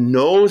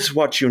knows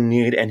what you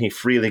need and he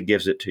freely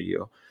gives it to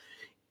you.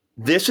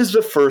 This is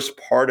the first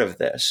part of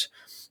this.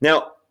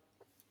 Now,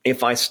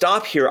 if I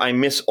stop here, I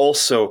miss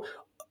also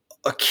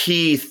a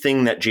key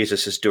thing that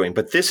Jesus is doing.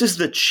 But this is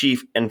the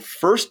chief and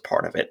first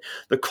part of it,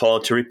 the call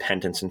to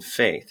repentance and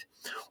faith.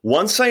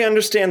 Once I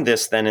understand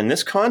this, then in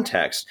this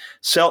context,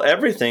 sell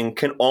everything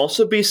can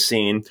also be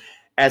seen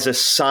as a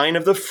sign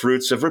of the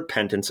fruits of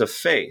repentance of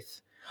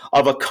faith,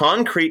 of a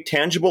concrete,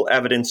 tangible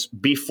evidence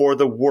before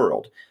the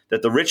world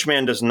that the rich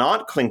man does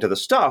not cling to the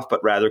stuff,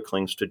 but rather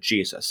clings to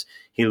Jesus.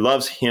 He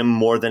loves him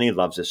more than he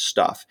loves his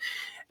stuff.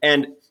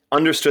 And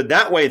understood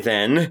that way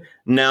then,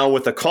 now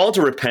with the call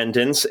to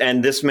repentance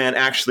and this man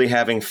actually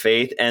having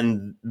faith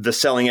and the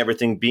selling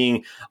everything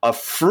being a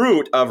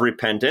fruit of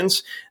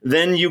repentance,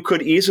 then you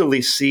could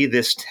easily see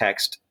this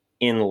text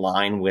in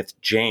line with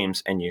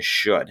James, and you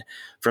should.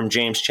 From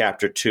James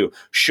chapter 2,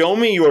 show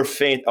me your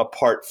faith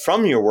apart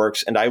from your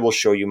works, and I will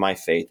show you my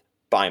faith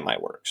by my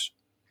works.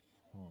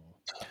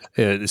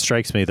 It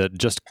strikes me that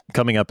just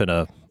coming up in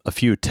a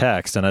few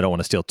texts, and I don't want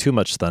to steal too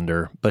much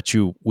thunder, but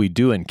we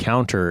do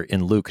encounter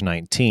in Luke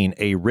 19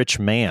 a rich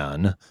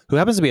man who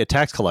happens to be a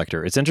tax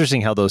collector. It's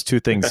interesting how those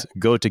two things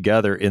go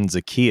together in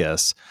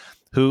Zacchaeus,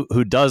 who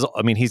does,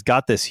 I mean, he's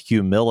got this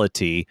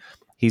humility.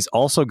 He's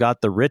also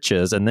got the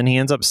riches, and then he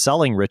ends up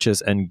selling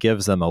riches and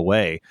gives them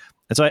away.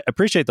 And so I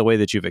appreciate the way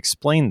that you've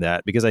explained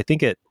that, because I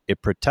think it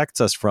protects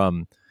us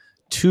from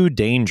two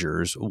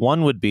dangers.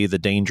 One would be the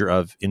danger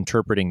of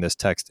interpreting this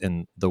text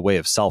in the way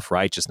of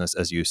self-righteousness,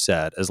 as you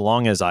said. As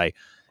long as I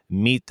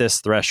meet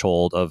this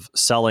threshold of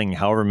selling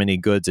however many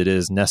goods it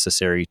is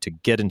necessary to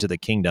get into the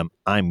kingdom,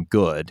 I'm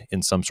good,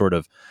 in some sort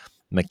of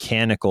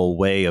mechanical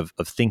way of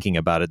thinking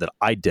about it, that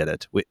I did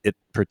it. It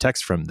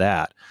protects from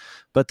that.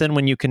 But then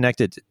when you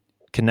connected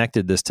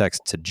this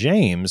text to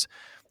James,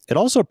 it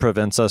also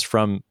prevents us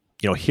from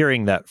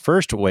hearing that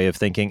first way of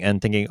thinking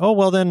and thinking, oh,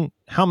 well, then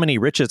how many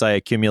riches I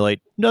accumulate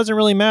doesn't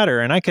really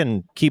matter, and I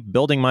can keep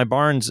building my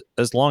barns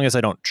as long as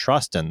I don't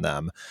trust in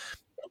them.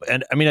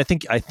 And I mean, I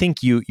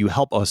think you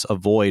help us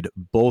avoid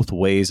both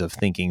ways of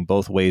thinking,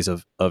 both ways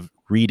of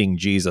reading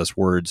Jesus'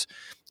 words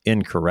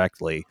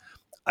incorrectly.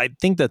 I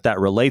think that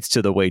relates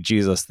to the way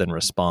Jesus then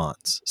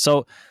responds.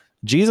 So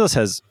Jesus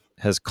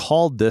has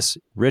called this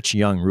rich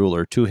young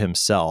ruler to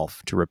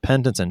himself, to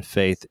repentance and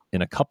faith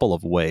in a couple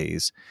of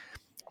ways.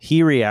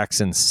 He reacts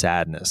in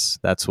sadness.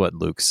 That's what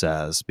Luke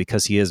says,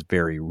 because he is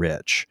very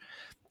rich.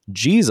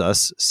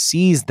 Jesus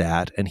sees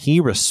that and he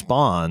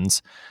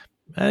responds,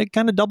 and it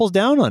kind of doubles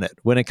down on it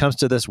when it comes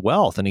to this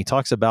wealth. And he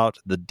talks about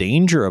the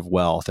danger of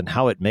wealth and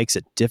how it makes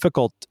it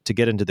difficult to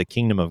get into the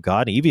kingdom of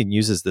God. He even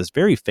uses this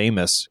very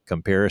famous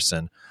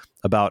comparison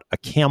about a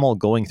camel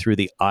going through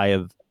the eye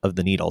of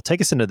the needle.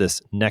 Take us into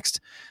this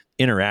next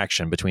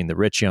interaction between the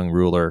rich young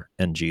ruler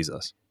and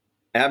Jesus.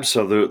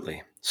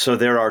 Absolutely. So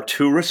there are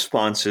two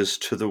responses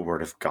to the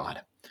word of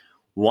God.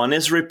 One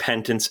is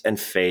repentance and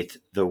faith,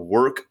 the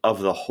work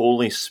of the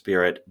Holy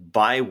Spirit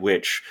by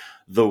which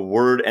the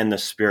word and the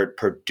Spirit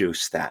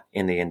produce that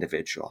in the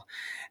individual.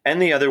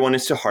 And the other one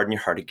is to harden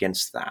your heart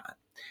against that.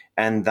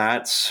 And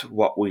that's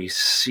what we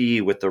see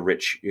with the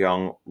rich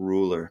young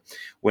ruler.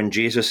 When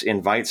Jesus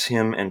invites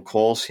him and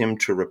calls him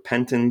to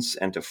repentance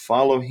and to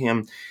follow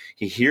him,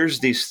 he hears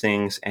these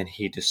things and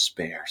he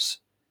despairs.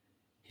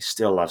 He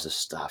still loves his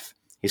stuff.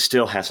 He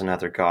still has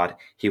another God.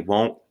 He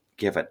won't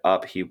give it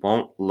up. He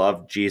won't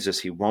love Jesus.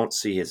 He won't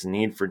see his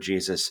need for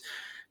Jesus,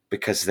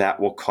 because that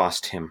will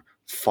cost him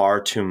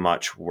far too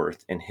much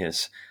worth in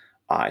his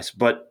eyes.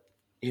 But,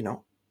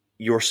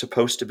 you're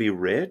supposed to be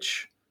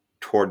rich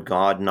toward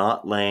God,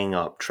 not laying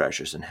up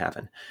treasures in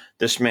heaven.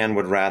 This man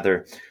would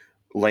rather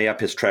lay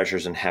up his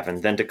treasures in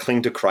heaven than to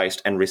cling to Christ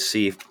and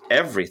receive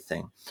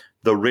everything,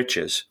 the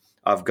riches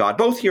of God,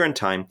 both here in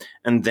time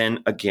and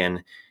then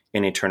again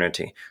in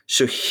eternity.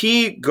 So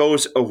he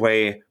goes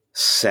away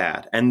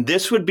sad. And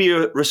this would be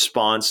a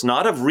response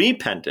not of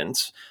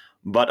repentance,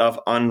 but of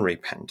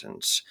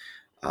unrepentance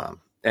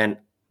and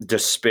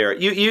despair.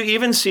 You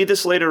even see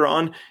this later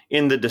on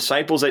in the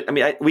disciples.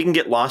 We can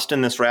get lost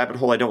in this rabbit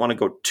hole. I don't want to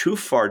go too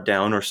far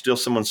down or steal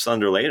someone's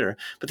thunder later.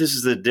 But this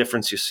is the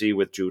difference you see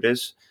with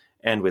Judas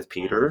and with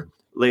Peter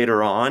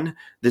later on.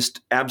 This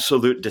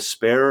absolute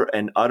despair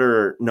and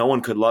utter, no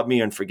one could love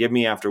me and forgive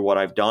me after what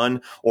I've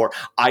done, or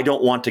I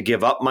don't want to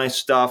give up my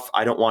stuff.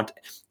 I don't want,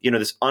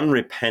 this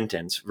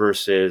unrepentance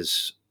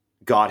versus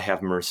God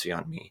have mercy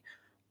on me,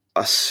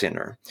 a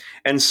sinner.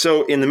 And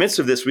so in the midst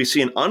of this, we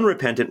see an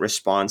unrepentant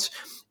response.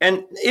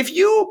 And if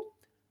you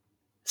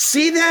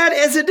see that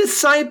as a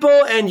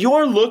disciple and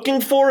you're looking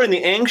for in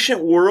the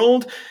ancient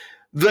world,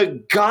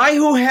 the guy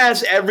who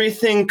has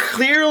everything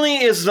clearly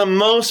is the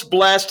most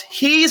blessed.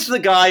 He's the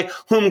guy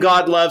whom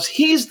God loves.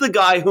 He's the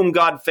guy whom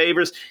God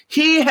favors.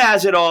 He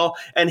has it all,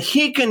 and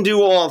he can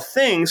do all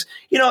things.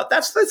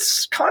 That's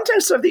the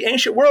context of the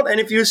ancient world.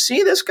 And if you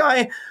see this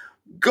guy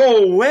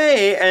go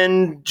away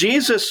and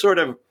Jesus sort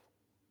of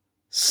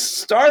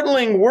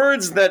startling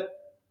words that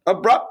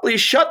abruptly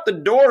shut the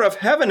door of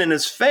heaven in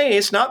his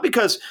face, not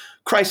because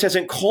Christ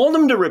hasn't called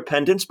him to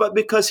repentance, but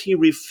because he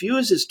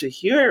refuses to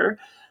hear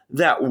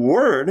that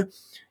word.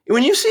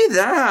 When you see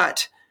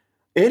that,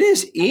 it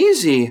is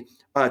easy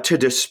to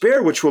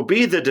despair, which will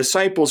be the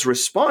disciples'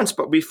 response.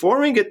 But before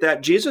we get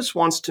that, Jesus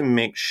wants to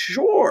make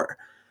sure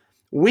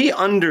we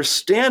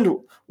understand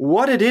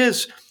what it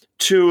is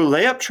to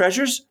lay up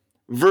treasures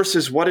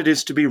versus what it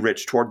is to be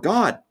rich toward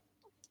God.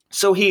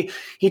 So he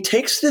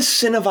takes this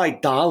sin of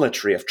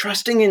idolatry, of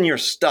trusting in your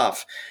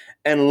stuff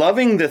and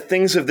loving the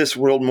things of this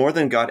world more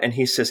than God, and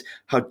he says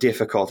how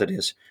difficult it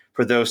is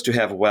for those to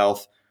have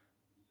wealth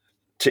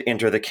to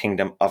enter the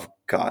kingdom of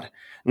God.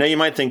 Now you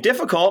might think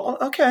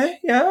difficult. Okay,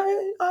 yeah,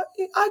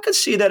 I could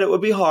see that it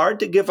would be hard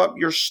to give up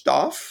your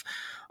stuff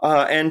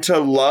and to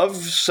love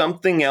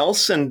something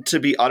else and to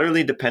be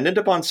utterly dependent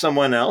upon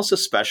someone else,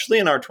 especially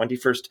in our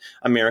 21st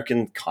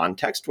American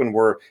context when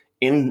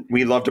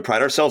we love to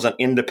pride ourselves on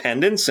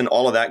independence and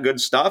all of that good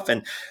stuff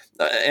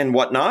and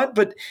whatnot.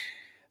 But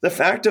the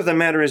fact of the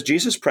matter is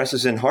Jesus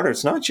presses in harder.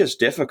 It's not just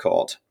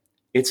difficult.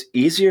 It's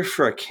easier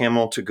for a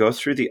camel to go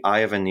through the eye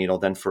of a needle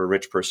than for a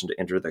rich person to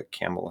enter the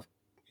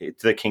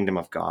kingdom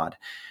of God.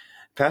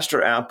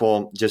 Pastor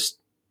Apple just,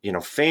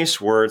 face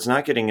words,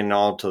 not getting into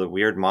all to the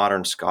weird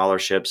modern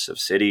scholarships of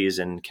cities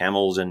and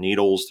camels and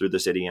needles through the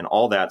city and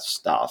all that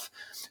stuff.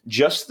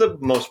 Just the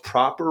most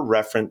proper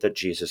referent that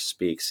Jesus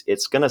speaks.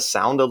 It's going to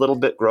sound a little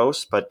bit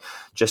gross, but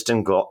just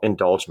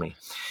indulge me.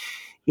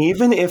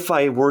 Even if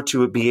I were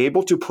to be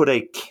able to put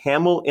a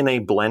camel in a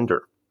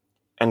blender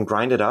and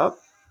grind it up,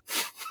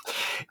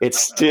 it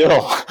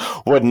still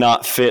would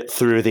not fit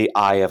through the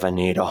eye of a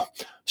needle.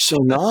 So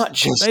not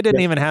just... They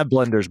didn't even have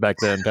blenders back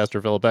then,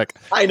 Pastor Philip Peck.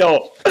 I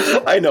know.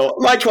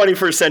 My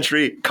 21st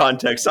century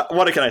context,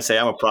 what can I say?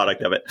 I'm a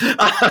product of it.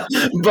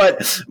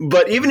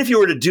 But even if you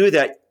were to do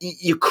that,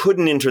 you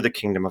couldn't enter the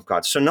kingdom of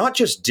God. So not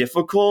just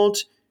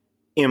difficult,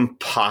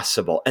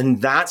 impossible.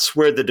 And that's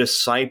where the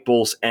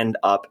disciples end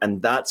up.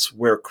 And that's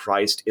where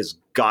Christ is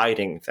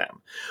guiding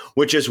them,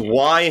 which is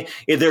why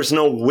there's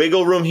no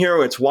wiggle room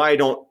here. It's why I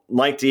don't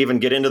like to even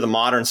get into the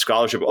modern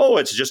scholarship. Oh,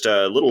 it's just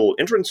a little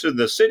entrance to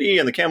the city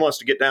and the camel has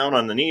to get down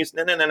on the knees.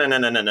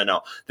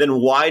 No.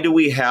 Then why do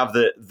we have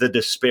the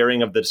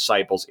despairing of the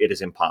disciples? It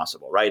is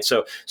impossible, right?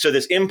 So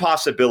this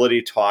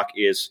impossibility talk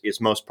is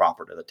most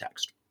proper to the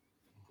text.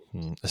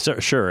 So,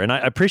 sure. And I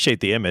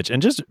appreciate the image.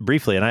 And just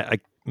briefly, and I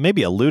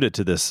maybe alluded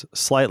to this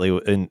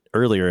slightly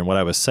earlier in what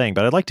I was saying,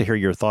 but I'd like to hear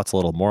your thoughts a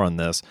little more on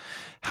this.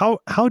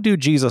 How do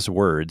Jesus'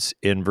 words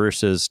in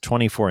verses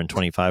 24 and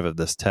 25 of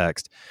this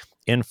text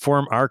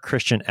inform our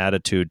Christian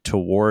attitude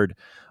toward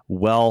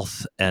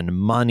wealth and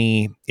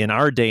money in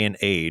our day and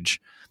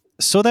age,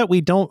 so that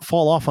we don't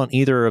fall off on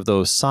either of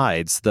those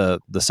sides,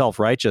 the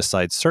self-righteous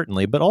side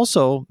certainly, but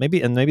also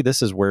maybe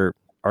this is where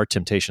our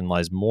temptation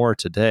lies more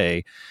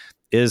today,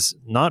 is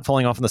not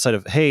falling off on the side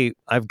of, hey,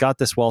 I've got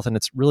this wealth and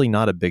it's really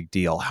not a big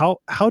deal.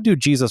 How do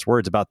Jesus'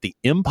 words about the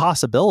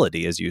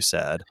impossibility, as you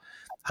said,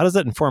 how does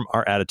that inform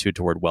our attitude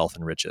toward wealth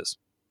and riches?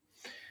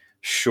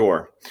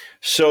 Sure.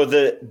 So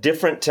the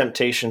different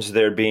temptations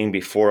there being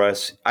before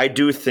us, I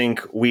do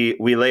think we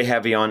lay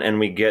heavy on and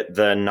we get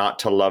the not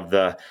to love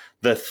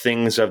the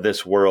things of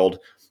this world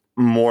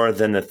more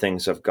than the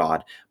things of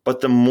God. But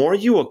the more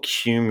you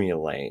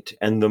accumulate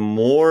and the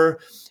more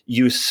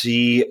you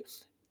see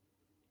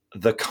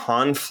the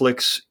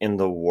conflicts in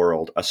the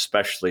world,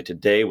 especially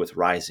today with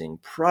rising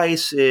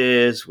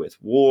prices,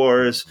 with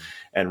wars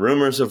and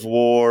rumors of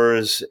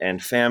wars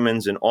and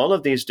famines and all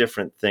of these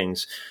different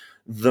things,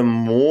 the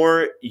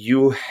more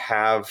you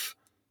have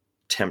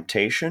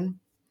temptation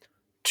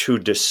to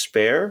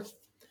despair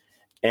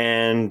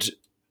and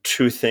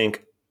to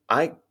think,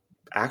 I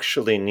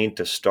actually need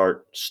to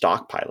start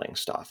stockpiling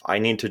stuff. I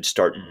need to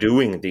start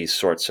doing these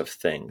sorts of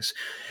things.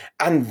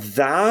 And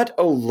that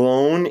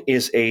alone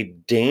is a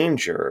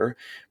danger,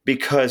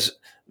 because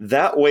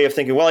that way of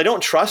thinking, well, I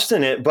don't trust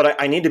in it,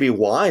 but I need to be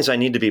wise. I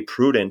need to be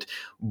prudent,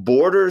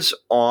 borders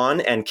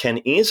on and can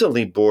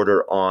easily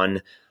border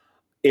on,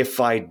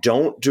 if I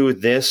don't do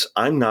this,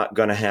 I'm not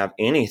going to have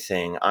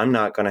anything. I'm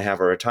not going to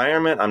have a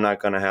retirement. I'm not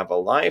going to have a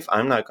life.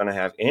 I'm not going to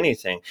have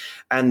anything.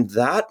 And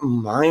that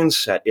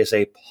mindset is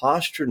a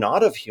posture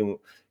not of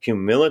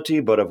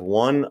humility, but of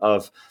one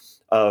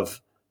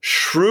of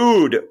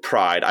shrewd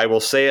pride. I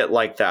will say it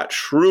like that,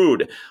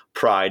 shrewd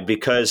pride,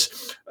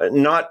 because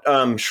not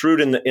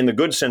shrewd in the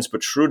good sense,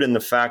 but shrewd in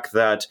the fact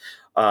that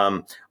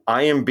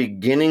I am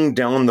beginning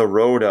down the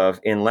road of,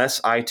 unless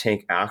I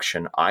take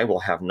action, I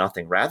will have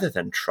nothing, rather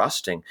than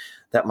trusting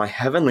that my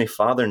Heavenly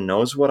Father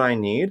knows what I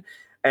need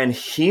and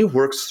He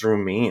works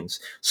through means.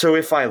 So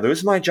if I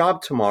lose my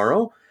job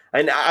tomorrow,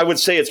 and I would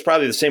say it's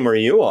probably the same where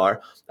you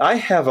are, I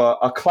have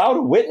a cloud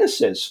of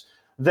witnesses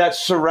that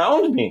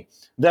surround me,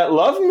 that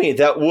love me,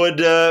 that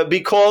would be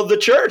called the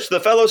church, the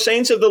fellow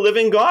saints of the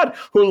living God,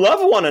 who love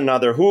one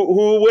another,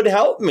 who would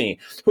help me,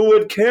 who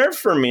would care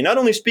for me, not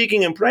only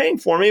speaking and praying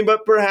for me,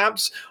 but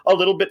perhaps a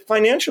little bit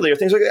financially or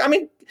things like that. I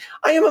mean,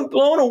 I am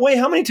blown away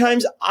how many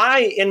times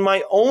I, in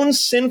my own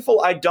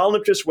sinful,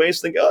 idolatrous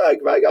ways, think, oh,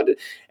 I got it.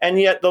 And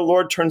yet the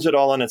Lord turns it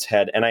all on its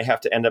head. And I have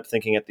to end up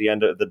thinking at the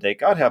end of the day,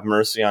 God, have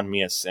mercy on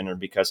me, a sinner,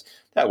 because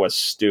that was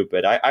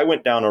stupid. I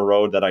went down a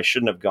road that I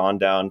shouldn't have gone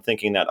down,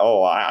 thinking that,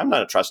 I'm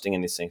not trusting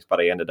in these things, but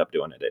I ended up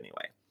doing it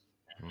anyway.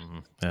 Mm-hmm.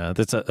 Yeah,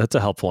 that's a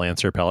helpful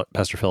answer,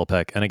 Pastor Philip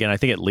Peck. And again, I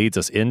think it leads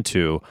us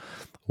into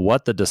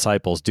what the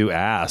disciples do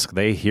ask.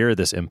 They hear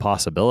this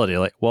impossibility,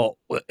 like, well,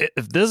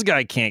 if this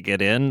guy can't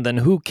get in, then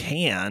who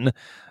can?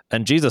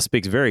 And Jesus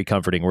speaks very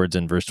comforting words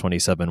in verse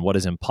 27. What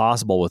is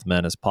impossible with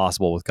men is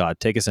possible with God.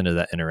 Take us into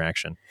that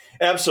interaction.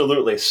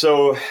 Absolutely.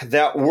 So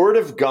that word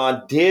of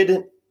God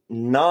did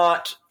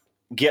not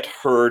get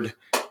heard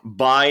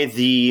by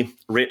the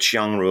rich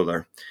young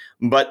ruler,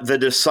 but the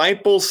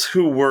disciples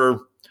who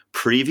were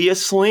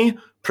previously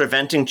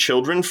preventing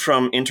children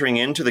from entering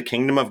into the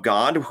kingdom of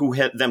God, who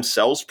had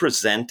themselves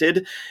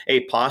presented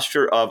a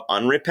posture of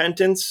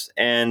unrepentance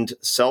and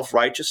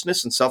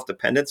self-righteousness and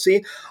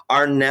self-dependency,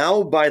 are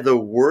now by the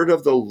word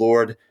of the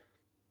Lord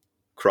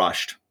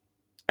crushed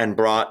and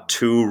brought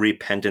to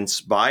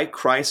repentance by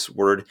Christ's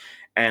word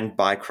and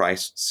by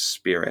Christ's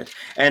Spirit.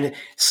 And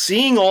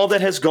seeing all that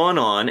has gone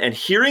on and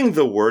hearing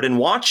the word and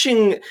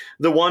watching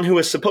the one who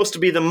is supposed to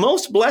be the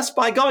most blessed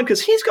by God,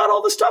 because he's got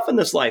all the stuff in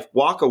this life,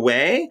 walk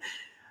away,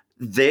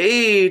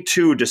 they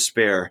too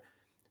despair.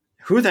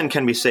 Who then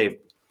can be saved?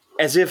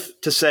 As if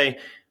to say,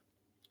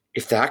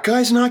 if that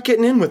guy's not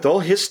getting in with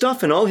all his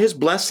stuff and all his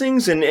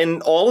blessings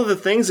and all of the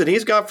things that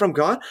he's got from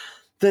God,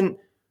 then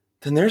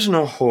there's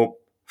no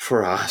hope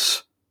for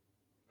us.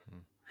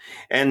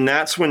 And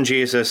that's when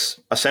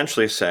Jesus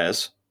essentially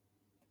says,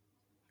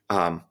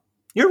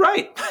 You're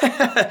right.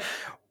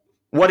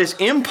 What is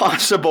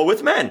impossible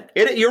with men?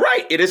 You're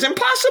right. It is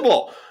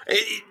impossible.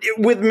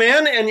 With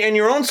men and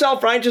your own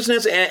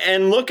self-righteousness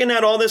and looking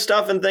at all this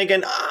stuff and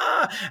thinking,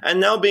 and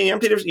now being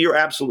empty, you're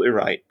absolutely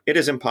right. It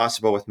is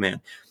impossible with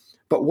man.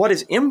 But what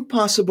is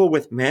impossible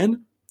with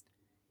men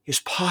is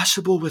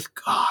possible with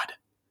God.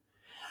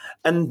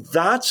 And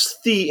that's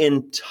the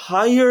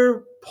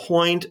entire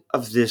point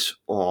of this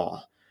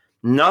all.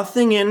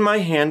 Nothing in my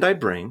hand I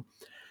bring,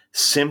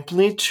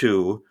 simply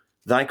to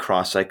thy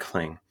cross I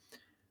cling.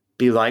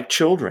 Be like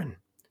children.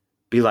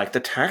 Be like the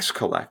tax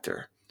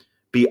collector.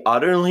 Be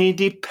utterly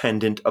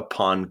dependent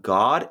upon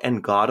God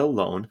and God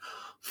alone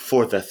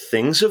for the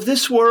things of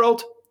this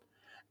world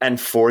and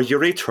for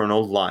your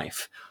eternal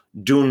life.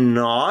 Do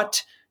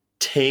not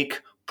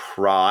take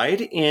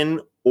pride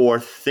in or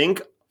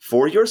think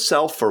for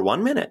yourself for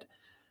 1 minute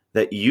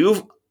that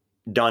you've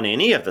done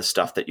any of the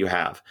stuff that you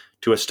have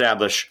to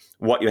establish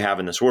what you have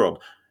in this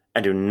world.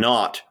 And do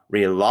not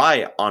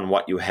rely on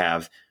what you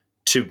have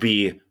to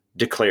be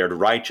declared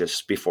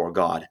righteous before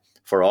God.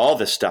 For all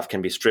this stuff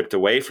can be stripped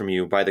away from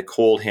you by the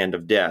cold hand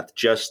of death,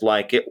 just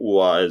like it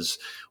was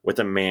with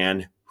a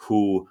man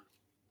who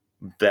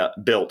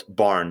built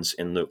barns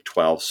in Luke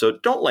 12. So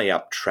don't lay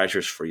up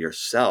treasures for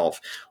yourself.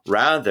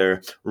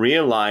 Rather,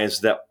 realize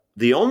that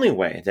the only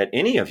way that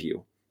any of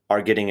you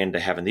are getting into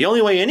heaven, the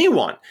only way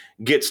anyone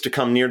gets to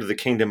come near to the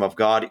kingdom of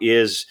God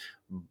is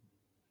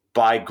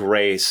by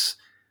grace.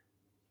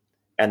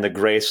 And the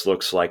grace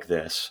looks like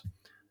this: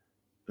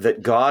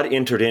 that God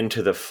entered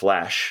into the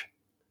flesh,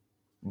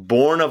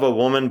 born of a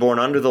woman, born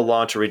under the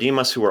law, to redeem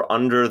us who are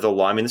under the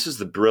law. I mean, this is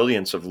the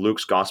brilliance of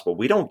Luke's gospel.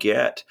 We don't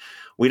get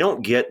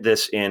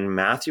this in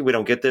Matthew. We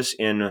don't get this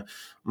in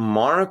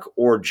Mark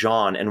or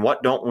John. And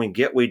what don't we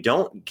get? We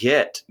don't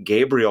get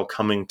Gabriel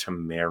coming to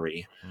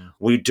Mary.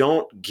 We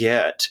don't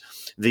get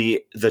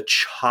the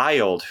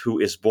child who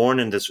is born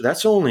in this.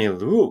 That's only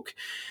Luke.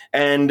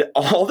 And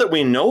all that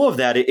we know of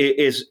that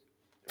is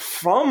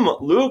from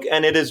Luke,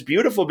 and it is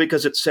beautiful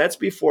because it sets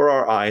before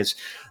our eyes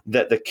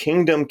that the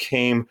kingdom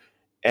came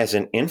as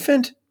an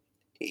infant,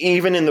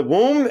 even in the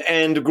womb,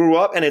 and grew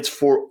up, and it's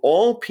for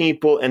all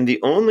people. And the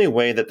only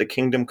way that the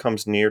kingdom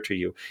comes near to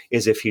you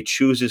is if he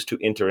chooses to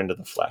enter into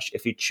the flesh,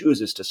 if he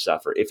chooses to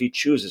suffer, if he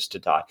chooses to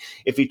die,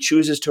 if he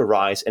chooses to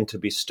rise and to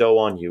bestow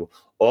on you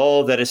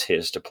all that is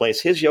his, to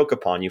place his yoke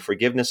upon you,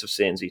 forgiveness of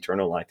sins,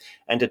 eternal life,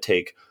 and to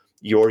take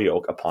your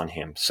yoke upon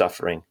him,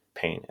 suffering,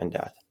 pain, and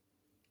death.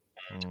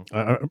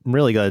 I'm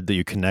really glad that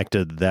you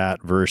connected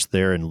that verse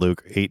there in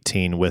Luke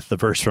 18 with the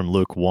verse from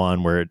Luke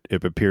 1, where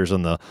it appears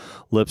on the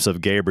lips of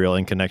Gabriel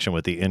in connection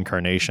with the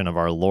incarnation of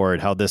our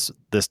Lord. How this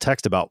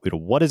text about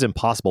what is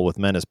impossible with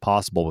men is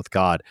possible with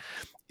God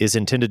is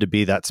intended to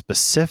be that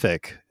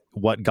specific,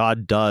 what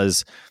God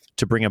does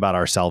to bring about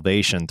our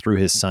salvation through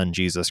his son,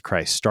 Jesus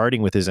Christ,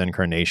 starting with his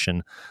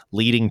incarnation,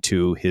 leading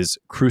to his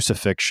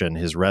crucifixion,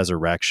 his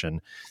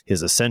resurrection,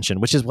 his ascension,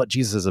 which is what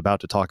Jesus is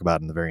about to talk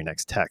about in the very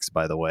next text,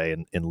 by the way,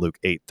 in Luke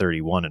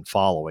 8:31 and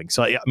following.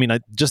 So,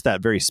 just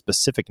that very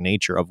specific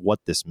nature of what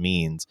this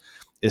means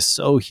is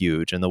so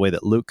huge. And the way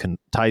that Luke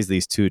ties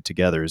these two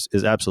together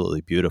is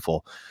absolutely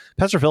beautiful.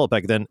 Pastor Philip,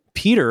 back then,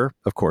 Peter,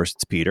 of course,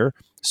 it's Peter,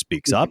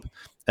 speaks up.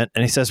 And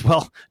he says,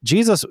 well,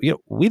 Jesus,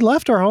 we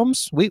left our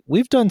homes.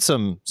 We've done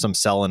some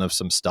selling of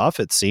some stuff,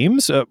 it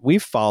seems.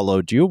 We've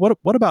followed you.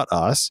 What about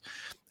us?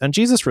 And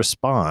Jesus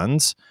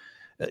responds.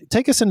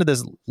 Take us into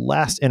this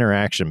last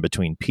interaction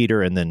between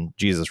Peter and then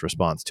Jesus'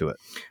 response to it.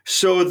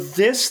 So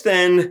this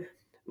then,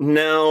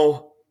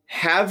 now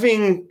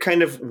having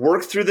kind of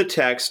worked through the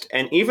text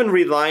and even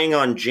relying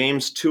on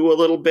James 2 a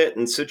little bit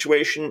and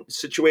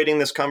situating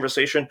this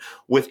conversation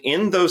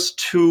within those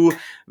two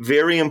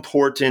very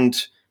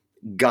important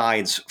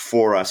guides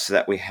for us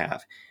that we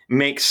have,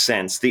 makes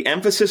sense. The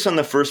emphasis on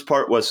the first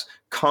part was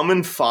come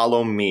and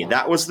follow me.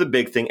 That was the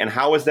big thing. And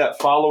how is that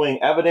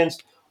following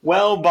evidenced?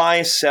 Well,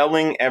 by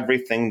selling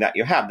everything that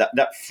you have,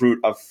 that fruit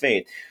of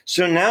faith.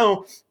 So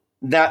now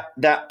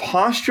that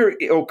posture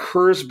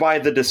occurs by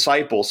the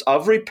disciples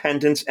of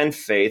repentance and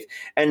faith,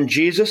 and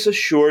Jesus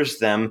assures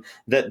them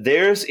that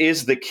theirs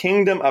is the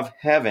kingdom of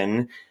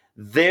heaven.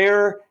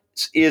 There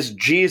is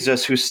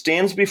Jesus who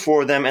stands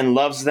before them and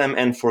loves them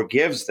and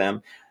forgives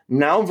them.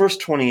 Now, verse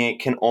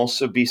 28 can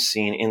also be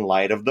seen in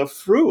light of the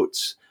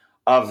fruits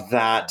of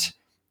that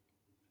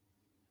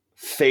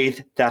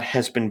faith that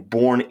has been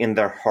born in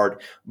their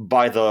heart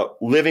by the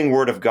living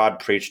word of God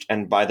preached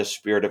and by the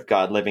Spirit of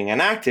God living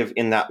and active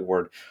in that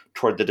word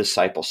toward the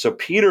disciples. So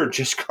Peter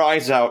just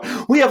cries out,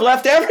 we have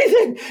left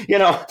everything,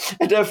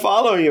 to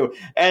follow you.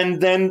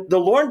 And then the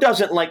Lord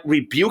doesn't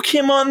rebuke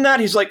him on that.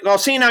 He's like, well,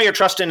 see, now you're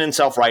trusting in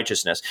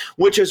self-righteousness,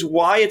 which is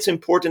why it's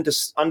important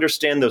to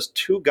understand those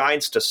two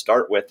guides to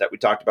start with that we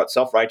talked about,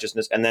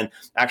 self-righteousness and then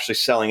actually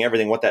selling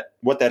everything, what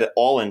that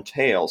all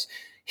entails.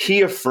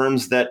 He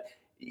affirms that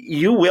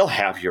you will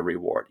have your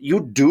reward. You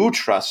do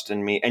trust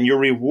in me, and your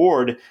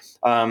reward,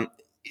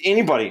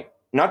 anybody,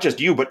 not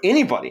just you, but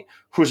anybody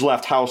who's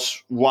left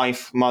house,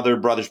 wife, mother,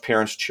 brothers,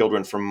 parents,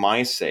 children for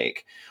my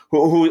sake,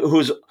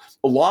 who's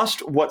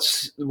lost what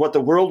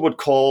the world would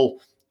call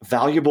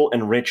valuable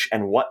and rich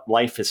and what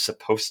life is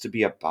supposed to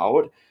be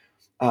about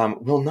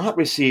will not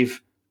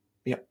receive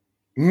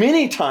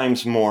many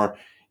times more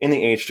in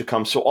the age to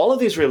come. So all of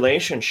these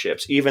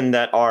relationships, even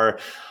that are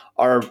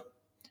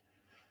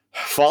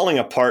falling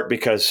apart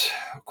because,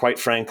 quite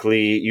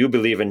frankly, you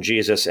believe in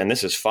Jesus, and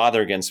this is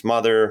father against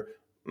mother,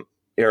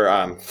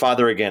 or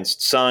father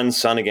against son,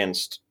 son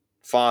against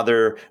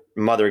father,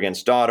 mother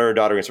against daughter,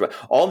 daughter against mother.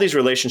 All these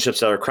relationships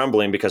that are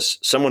crumbling because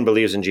someone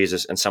believes in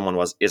Jesus and someone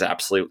is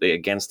absolutely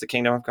against the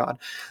kingdom of God.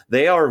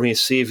 They are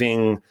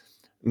receiving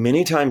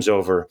many times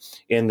over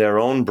in their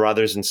own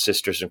brothers and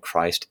sisters in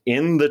Christ,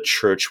 in the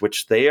church,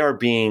 which they are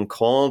being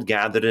called,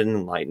 gathered, and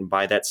enlightened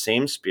by that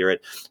same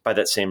Spirit, by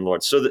that same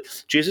Lord. So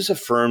that Jesus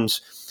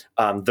affirms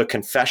the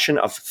confession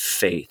of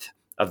faith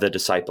of the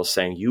disciples,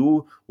 saying,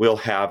 you will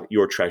have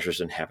your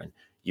treasures in heaven.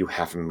 You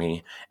have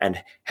me.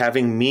 And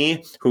having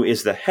me, who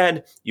is the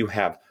head, you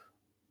have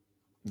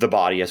the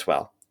body as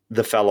well,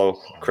 the fellow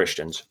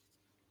Christians.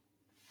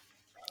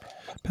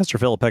 Pastor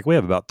Philippek, we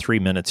have about 3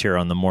 minutes here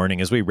on the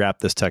morning as we wrap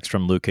this text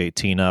from Luke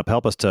 18 up.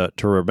 Help us to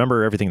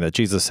remember everything that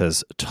Jesus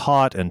has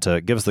taught and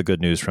to give us the good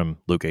news from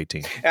Luke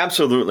 18.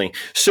 Absolutely.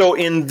 So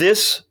in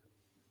this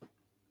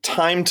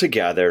time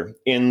together,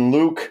 in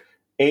Luke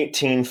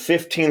 18,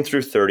 15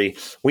 through 30,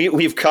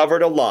 we've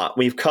covered a lot.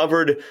 We've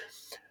covered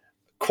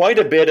quite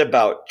a bit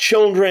about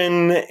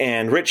children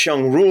and rich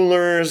young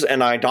rulers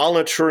and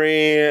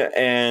idolatry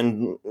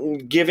and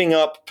giving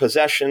up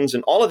possessions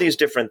and all of these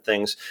different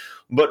things.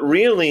 But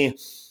really,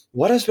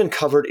 what has been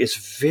covered is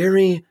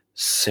very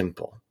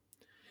simple.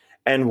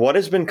 And what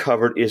has been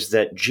covered is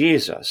that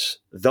Jesus,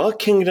 the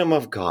kingdom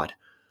of God,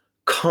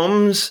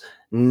 comes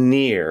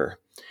near.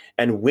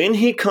 And when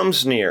he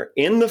comes near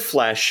in the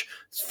flesh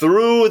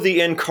through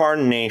the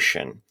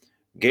incarnation,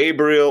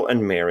 Gabriel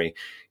and Mary,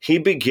 he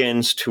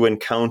begins to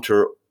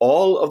encounter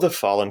all of the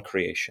fallen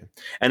creation.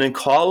 And in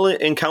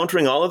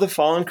encountering all of the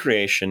fallen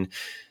creation,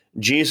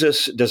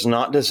 Jesus does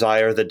not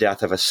desire the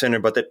death of a sinner,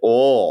 but that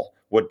all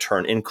would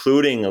turn,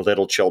 including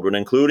little children,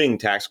 including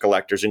tax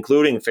collectors,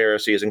 including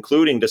Pharisees,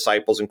 including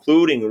disciples,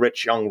 including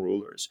rich young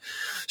rulers.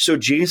 So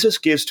Jesus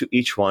gives to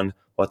each one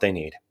what they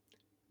need,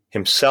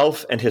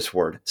 himself and his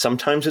word.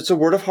 Sometimes it's a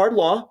word of hard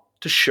law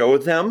to show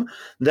them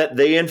that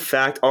they, in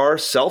fact, are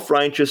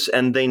self-righteous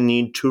and they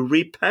need to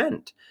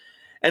repent.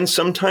 And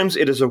sometimes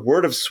it is a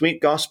word of sweet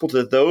gospel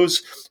to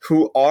those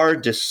who are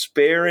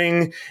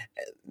despairing,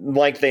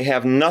 like they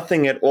have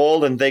nothing at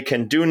all and they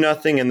can do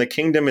nothing and the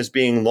kingdom is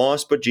being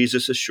lost. But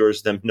Jesus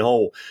assures them,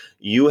 no,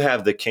 you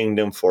have the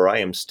kingdom, for I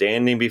am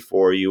standing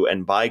before you,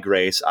 and by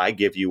grace I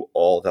give you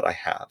all that I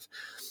have.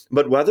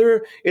 But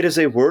whether it is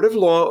a word of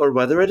law or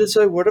whether it is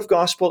a word of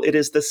gospel, it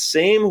is the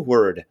same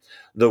word,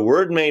 the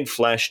Word made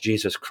flesh,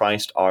 Jesus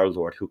Christ our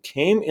Lord, who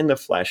came in the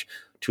flesh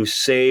to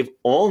save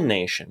all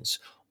nations,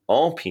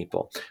 all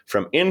people,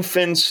 from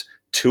infants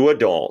to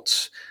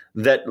adults,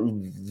 that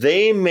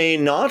they may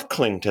not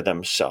cling to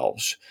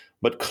themselves,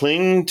 but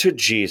cling to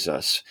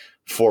Jesus.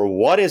 For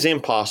what is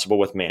impossible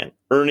with man,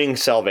 earning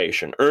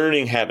salvation,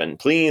 earning heaven,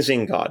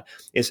 pleasing God,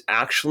 is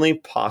actually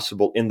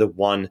possible in the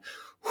one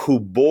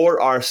who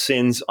bore our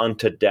sins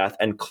unto death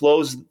and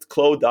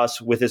clothed us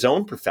with his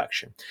own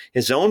perfection,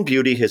 his own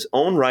beauty, his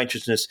own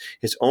righteousness,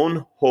 his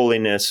own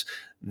holiness,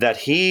 that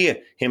he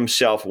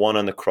himself won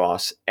on the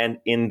cross and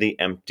in the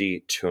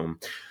empty tomb,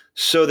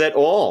 so that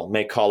all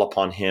may call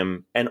upon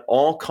him, and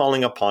all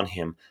calling upon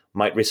him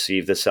might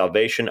receive the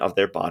salvation of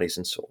their bodies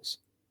and souls.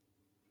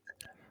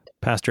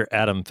 Pastor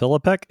Adam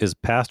Philippek is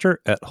pastor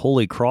at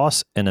Holy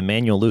Cross and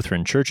Emmanuel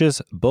Lutheran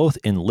Churches, both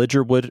in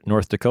Lidgerwood,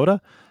 North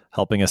Dakota,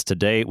 helping us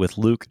today with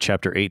Luke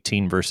chapter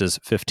 18, verses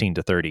 15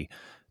 to 30.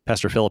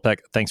 Pastor Philippek,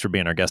 thanks for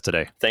being our guest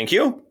today. Thank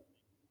you.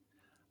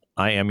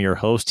 I am your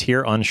host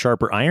here on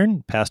Sharper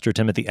Iron, Pastor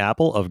Timothy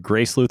Apple of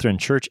Grace Lutheran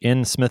Church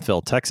in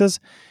Smithville, Texas.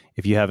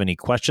 If you have any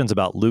questions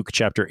about Luke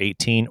chapter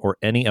 18 or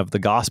any of the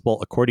gospel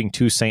according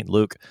to St.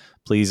 Luke,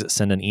 please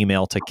send an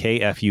email to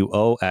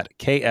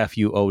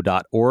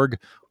kfuo@kfuo.org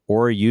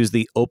or use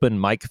the open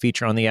mic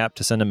feature on the app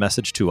to send a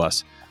message to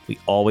us. We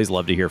always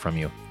love to hear from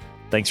you.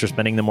 Thanks for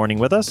spending the morning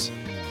with us.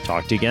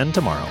 Talk to you again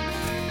tomorrow.